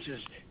 man, this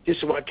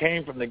is what I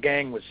came from the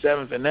gang with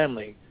 7th and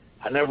Emily.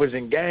 I never was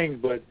in gangs,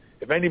 but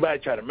if anybody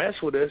tried to mess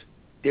with us,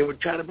 they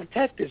would try to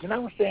protect us. And I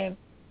was saying,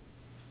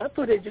 I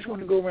thought they just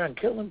wanted to go around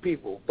killing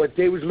people. But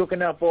they was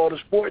looking out for all the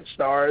sports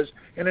stars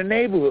in the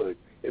neighborhood.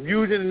 If you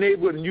was in the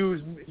neighborhood and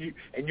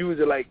you was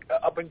like an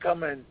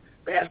up-and-coming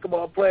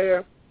basketball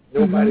player,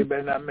 nobody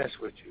better not mess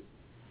with you.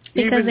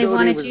 Because they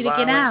wanted you to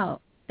get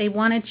out. They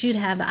wanted you to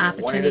have the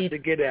opportunity. They wanted us to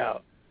get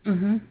out.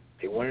 Mm-hmm.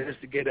 They wanted us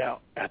to get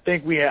out.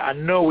 I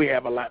know we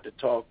have a lot to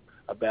talk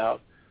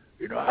about.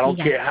 You know, I don't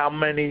care how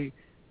many.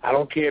 I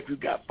don't care if you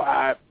got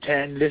 5,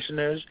 10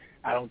 listeners.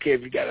 I don't care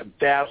if you got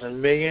 1,000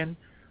 million.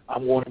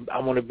 I'm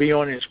going to be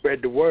on it and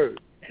spread the word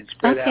and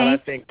spread out. I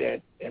think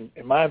that, in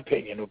my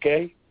opinion,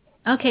 okay.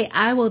 Okay,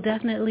 I will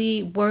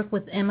definitely work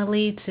with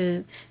Emily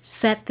to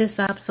set this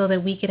up so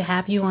that we could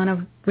have you on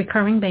a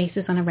recurring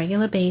basis, on a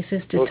regular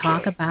basis, to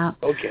talk about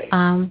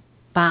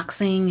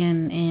boxing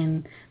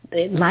and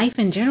life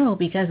in general,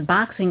 because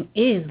boxing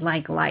is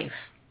like life.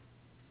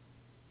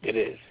 It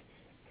is.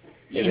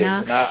 It is.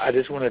 And I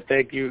just want to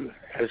thank you.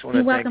 I just want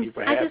to thank you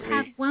for having me. I just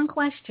have one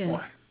question.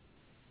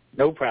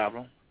 No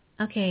problem.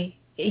 Okay.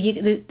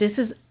 This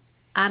is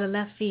out of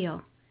left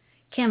field.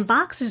 Can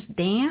boxers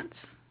dance?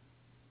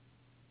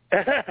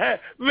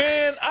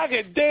 Man, I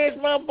can dance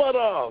my butt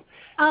off.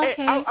 Okay.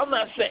 Hey, I'm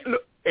not saying,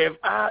 look, if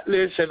I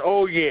listen,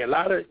 a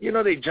lot of,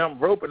 they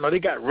jump rope and they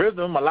got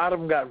rhythm. A lot of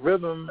them got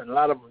rhythm and a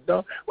lot of them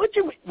don't. What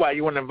you mean? Why,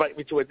 you want to invite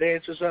me to a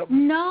dance or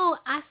something? No,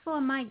 I saw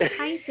Mike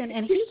Tyson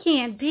and he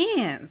can't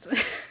dance.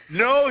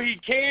 No, he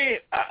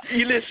can't.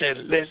 You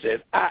listen.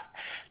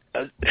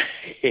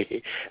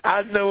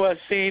 I know I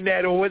seen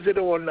that, or was it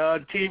on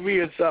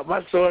TV or something?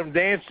 I saw him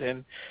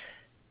dancing,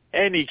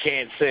 and he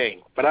can't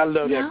sing. But I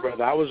love that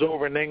brother. I was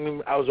over in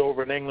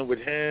England with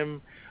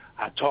him.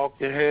 I talked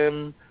to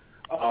him.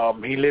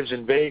 He lives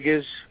in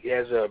Vegas. He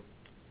has a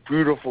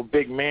beautiful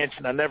big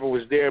mansion. I never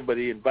was there, but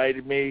he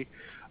invited me.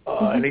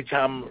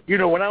 Anytime,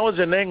 when I was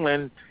in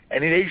England,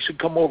 and they used to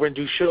come over and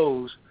do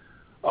shows,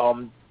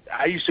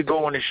 I used to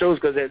go on the shows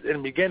because in the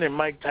beginning,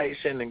 Mike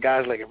Tyson and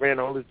guys like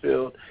Evander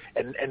Holyfield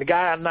and the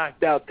guy I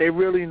knocked out, they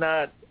really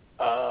not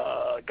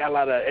got a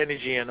lot of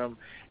energy in them.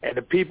 And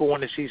the people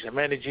want to see some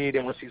energy. They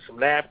want to see some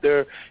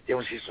laughter. They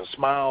want to see some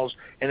smiles.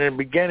 And in the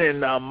beginning,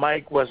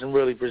 Mike wasn't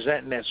really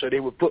presenting that, so they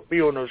would put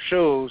me on those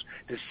shows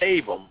to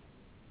save them,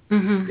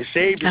 to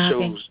save the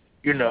shows,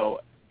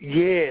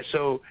 Yeah,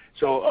 so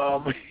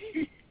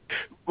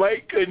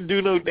Mike couldn't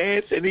do no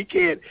dance, and he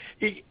can't.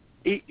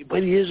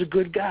 But he is a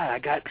good guy.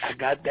 I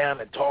got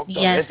down and talked to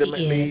him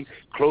intimately,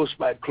 close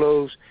by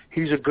close.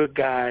 He's a good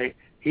guy.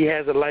 He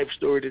has a life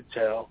story to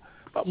tell.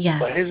 But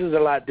his is a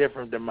lot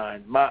different than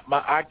mine.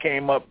 I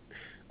came up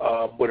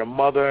with a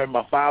mother.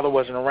 My father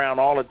wasn't around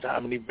all the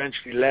time, and he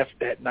eventually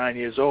left at 8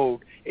 years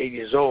old.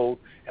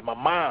 And my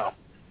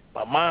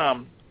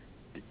mom,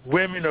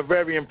 women are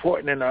very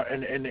important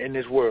in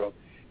this world.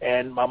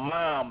 And my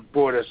mom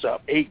brought us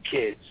up, 8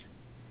 kids.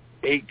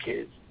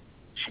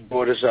 She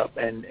brought us up,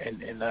 and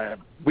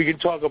we can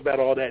talk about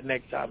all that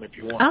next time if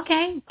you want.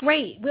 Okay,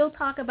 great. We'll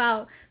talk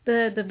about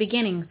the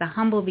beginnings, the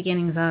humble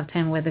beginnings of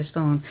Tim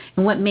Witherspoon,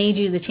 and what made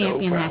you the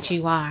champion that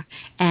you are.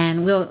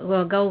 And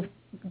we'll go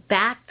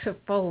back to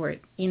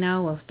forward.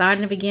 We'll start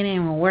in the beginning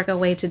and we'll work our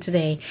way to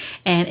today.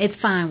 And it's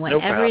fine,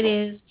 whatever it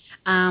is.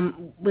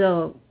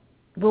 We'll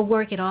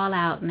work it all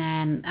out.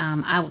 And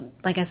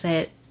like I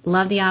said,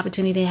 love the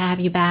opportunity to have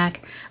you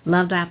back.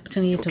 Love the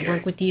opportunity to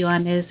work with you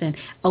on this and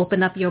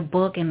open up your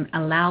book and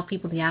allow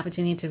people the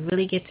opportunity to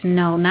really get to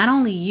know not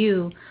only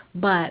you,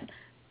 but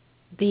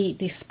the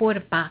sport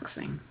of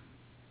boxing.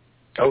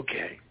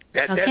 Okay.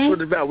 That's what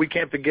it's about. We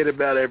can't forget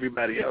about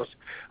everybody else.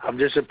 I'm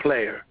just a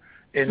player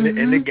in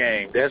the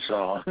game. That's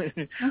all.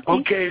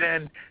 Okay,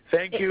 then.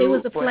 Thank you. It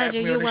was a for pleasure.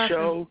 having me You're on the welcome.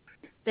 show.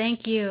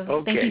 Thank you.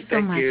 Okay, thank you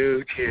so much. Thank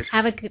you. Cheers.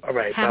 Have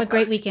a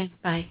great weekend.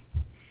 Bye.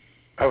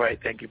 All right.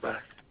 Thank you. Bye.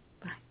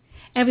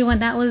 Everyone,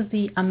 that was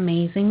the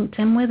amazing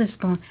Tim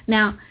Witherspoon.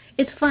 Now,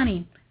 it's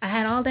funny. I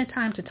had all that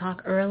time to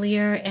talk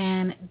earlier,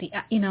 and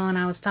and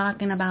I was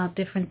talking about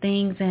different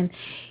things, and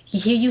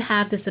here you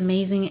have this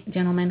amazing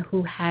gentleman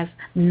who has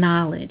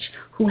knowledge,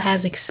 who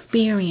has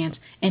experience,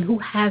 and who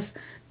has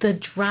the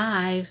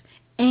drive,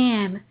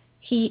 and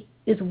he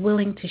is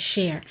willing to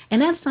share.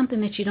 And that's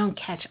something that you don't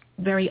catch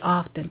very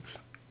often.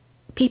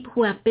 People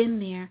who have been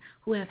there,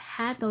 who have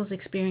had those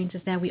experiences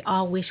that we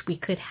all wish we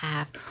could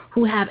have,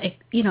 who have,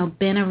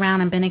 been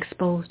around and been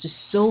exposed to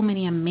so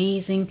many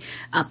amazing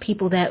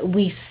people that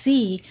we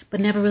see but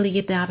never really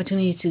get the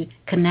opportunity to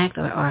connect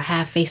or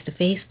have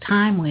face-to-face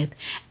time with.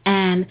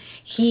 And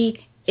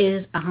he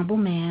is a humble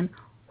man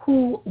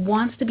who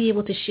wants to be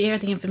able to share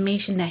the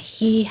information that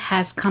he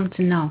has come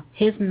to know,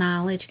 his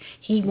knowledge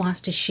he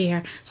wants to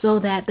share so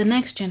that the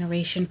next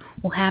generation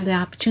will have the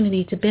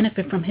opportunity to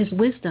benefit from his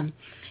wisdom.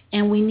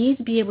 And we need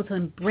to be able to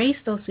embrace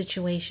those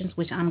situations,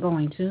 which I'm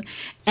going to,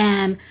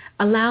 and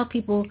allow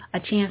people a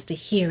chance to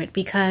hear it,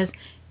 because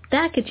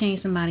That could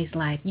change somebody's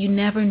life. You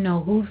never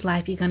know whose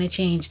life you're going to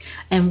change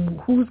and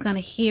who's going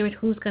to hear it,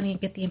 who's going to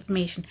get the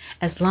information.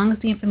 As long as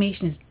the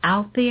information is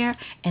out there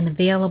and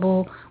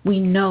available, we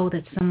know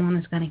that someone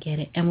is going to get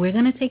it. And we're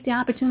going to take the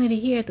opportunity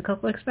here at the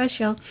Cocoa Express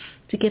Show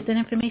to get that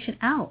information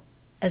out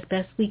as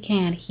best we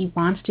can. He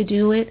wants to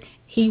do it.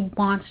 He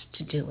wants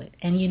to do it.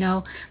 And,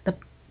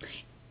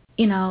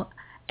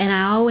 and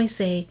I always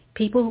say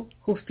people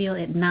who feel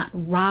it not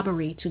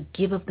robbery to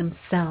give of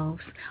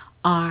themselves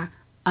are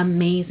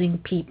amazing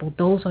people.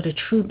 Those are the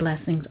true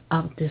blessings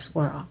of this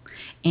world.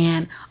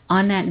 And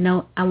on that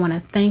note, I want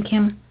to thank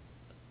him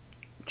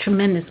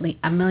tremendously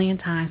a million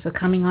times for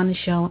coming on the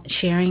show,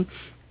 sharing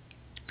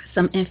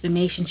some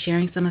information,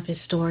 sharing some of his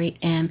story,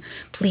 and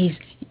please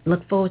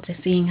look forward to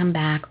seeing him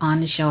back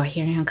on the show or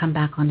hearing him come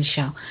back on the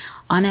show.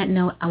 On that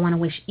note, I want to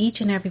wish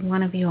each and every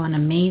one of you an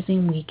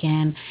amazing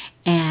weekend,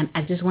 and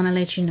I just want to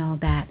let you know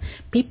that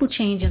people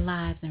change their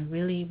lives in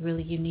really,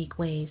 really unique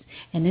ways,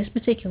 and this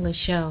particular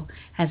show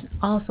has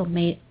also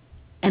made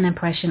an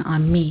impression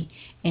on me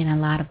in a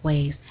lot of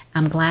ways.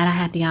 I'm glad I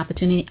had the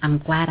opportunity. I'm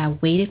glad I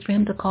waited for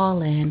him to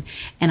call in,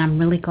 and I'm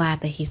really glad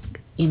that he's,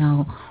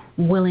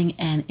 willing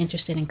and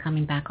interested in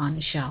coming back on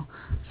the show.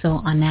 So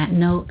on that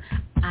note,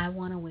 I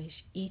want to wish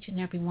each and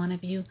every one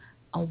of you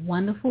a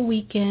wonderful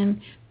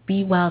weekend.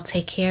 Be well,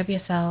 take care of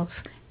yourself,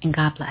 and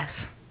God bless.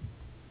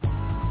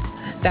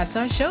 That's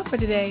our show for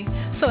today.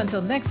 So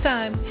until next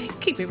time,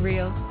 keep it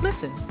real,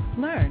 listen,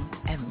 learn,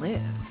 and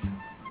live.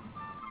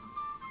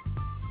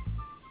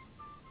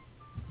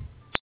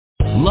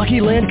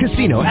 Lucky Land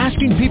Casino,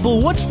 asking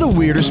people, what's the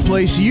weirdest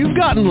place you've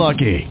gotten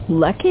lucky?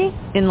 Lucky?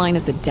 In line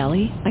at the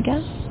deli, I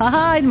guess?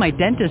 Aha, in my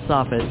dentist's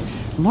office.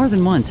 More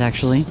than once,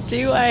 actually.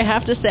 Do I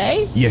have to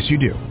say? Yes, you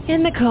do.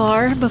 In the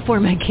car before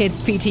my kids'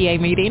 PTA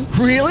meeting.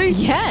 Really?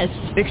 Yes.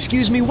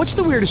 Excuse me, what's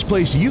the weirdest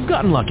place you've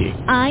gotten lucky?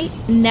 I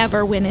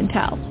never win and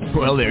tell.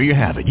 Well, there you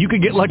have it. You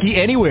can get lucky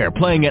anywhere,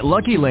 playing at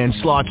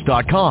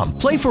LuckyLandSlots.com.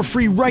 Play for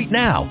free right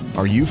now.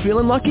 Are you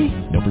feeling lucky?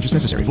 No purchase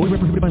necessary. Void where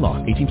prohibited by law.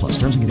 18+.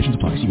 Terms and conditions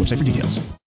apply. See website for details.